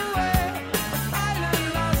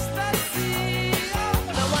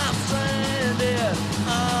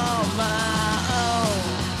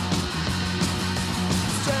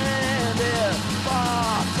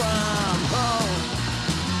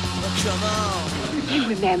 You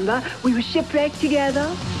remember, we were shipwrecked together.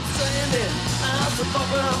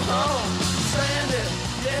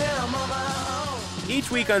 Each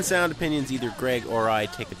week on Sound Opinions, either Greg or I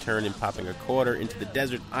take a turn in popping a quarter into the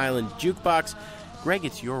desert island jukebox. Greg,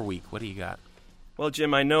 it's your week. What do you got? Well,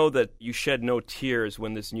 Jim, I know that you shed no tears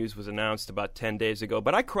when this news was announced about 10 days ago,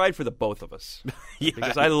 but I cried for the both of us. Yeah,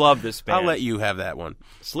 because I love this band. I'll let you have that one.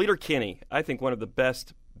 Sleater-Kinney, I think one of the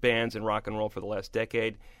best bands in rock and roll for the last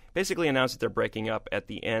decade, basically announced that they're breaking up at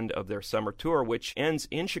the end of their summer tour, which ends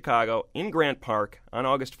in Chicago, in Grant Park, on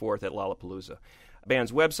August 4th at Lollapalooza. The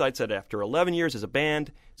band's website said after 11 years as a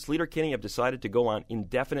band, Sleater-Kinney have decided to go on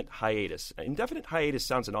indefinite hiatus. Indefinite hiatus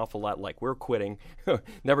sounds an awful lot like we're quitting,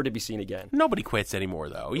 never to be seen again. Nobody quits anymore,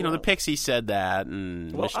 though. You know, the Pixies said that,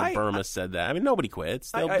 and Michelle Burma said that. I mean, nobody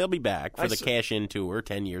quits. They'll be back for the cash-in tour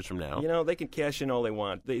 10 years from now. You know, they can cash in all they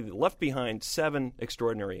want. They left behind 7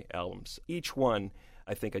 extraordinary albums, each one,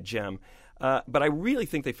 I think, a gem. But I really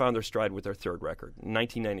think they found their stride with their third record,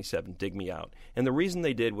 1997, Dig Me Out. And the reason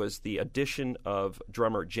they did was the addition of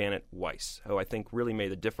drummer Janet Weiss, who I think really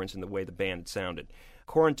made a difference in the way the band sounded.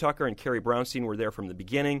 Corin Tucker and Kerry Brownstein were there from the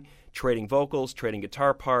beginning, trading vocals, trading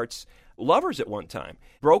guitar parts. lovers at one time,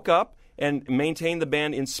 broke up, and maintained the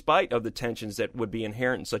band in spite of the tensions that would be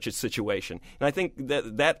inherent in such a situation. And I think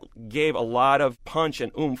that gave a lot of punch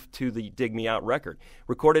and oomph to the Dig Me Out record.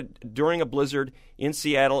 Recorded during a blizzard in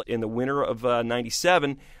Seattle in the winter of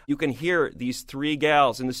 97, you can hear these three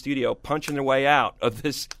gals in the studio punching their way out of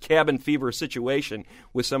this cabin fever situation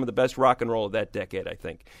with some of the best rock and roll of that decade, I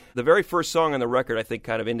think. The very first song on the record, I think,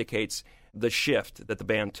 kind of indicates the shift that the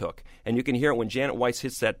band took. And you can hear it when Janet Weiss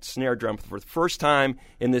hits that snare drum for the first time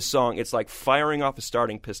in this song. It's like firing off a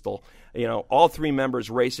starting pistol. You know, all three members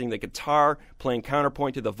racing, the guitar playing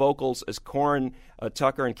counterpoint to the vocals as Corin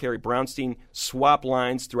Tucker and Carrie Brownstein swap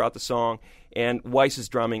lines throughout the song. And Weiss's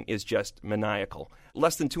drumming is just maniacal.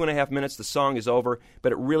 Less than 2.5 minutes, the song is over,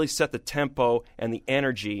 but it really set the tempo and the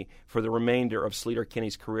energy for the remainder of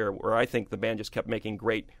Sleater-Kinney's career, where I think the band just kept making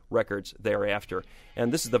great records thereafter.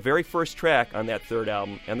 And this is the very first track on that third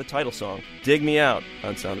album, and the title song, Dig Me Out,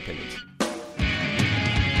 on Sound Opinions.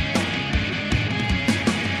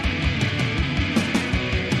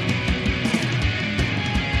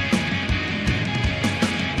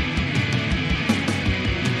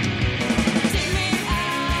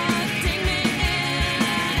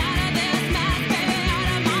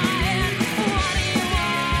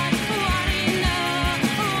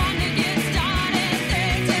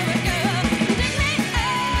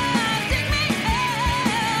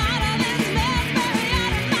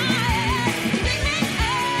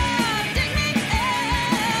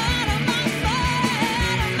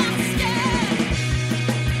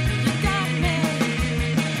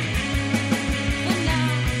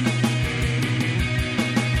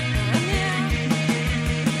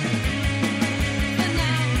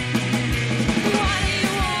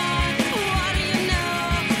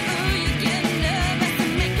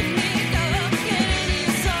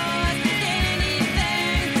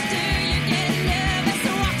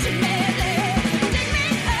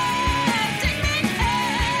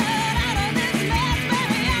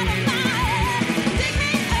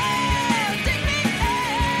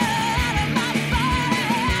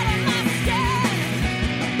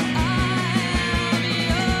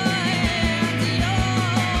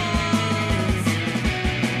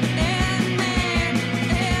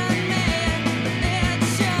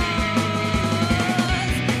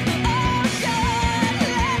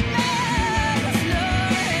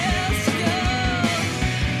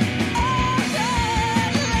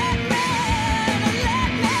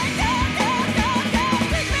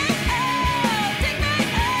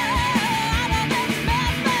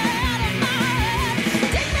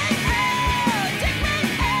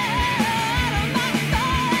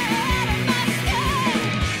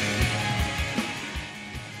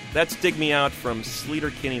 That's Dig Me Out from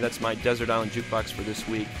Sleater-Kinney. That's my Desert Island Jukebox for this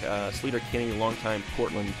week. Sleater-Kinney, longtime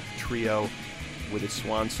Portland trio with its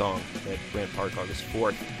swan song at Grant Park August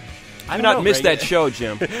 4th. I do not miss that show,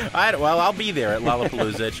 Jim. I'll be there at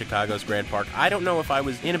Lollapalooza at Chicago's Grand Park. I don't know if I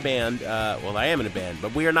was in a band. Well, I am in a band,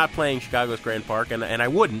 but we are not playing Chicago's Grand Park, and I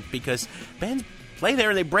wouldn't because bands play there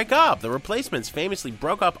and they break up. The Replacements famously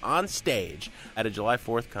broke up on stage at a July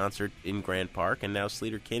 4th concert in Grand Park, and now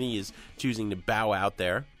Sleater-Kinney is choosing to bow out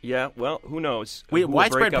there. Yeah, well, who knows?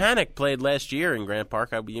 Widespread Panic played last year in Grand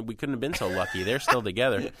Park. We couldn't have been so lucky. They're still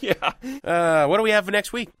together. Yeah. What do we have for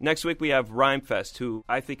next week? Next week we have Rhymefest, who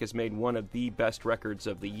I think has made one of the best records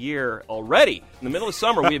of the year already. In the middle of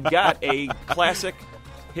summer, we've got a classic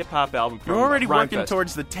hip-hop album from You're already Rhymefest. working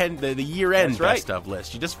towards the year-end That's right. best of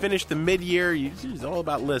list. You just finished the mid-year. It's all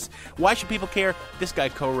about lists. Why should people care? This guy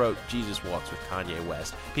co-wrote Jesus Walks with Kanye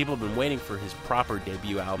West. People have been waiting for his proper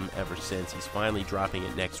debut album ever since. He's finally dropping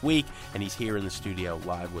it next week, and he's here in the studio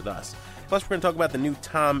live with us. Plus, we're going to talk about the new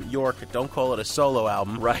Tom York, don't call it a solo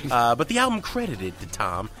album, right? But the album credited to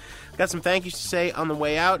Tom. Got some thank yous to say on the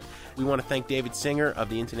way out. We want to thank David Singer of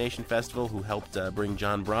the Intonation Festival, who helped bring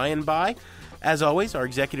Jon Brion by. As always, our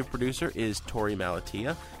executive producer is Tori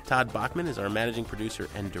Malatia. Todd Bachman is our managing producer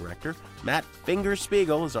and director. Matt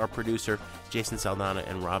Fingerspiegel is our producer. Jason Saldana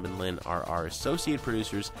and Robin Lynn are our associate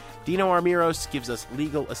producers. Dino Armiros gives us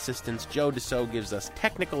legal assistance. Joe Dassault gives us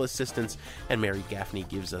technical assistance. And Mary Gaffney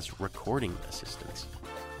gives us recording assistance.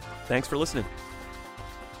 Thanks for listening.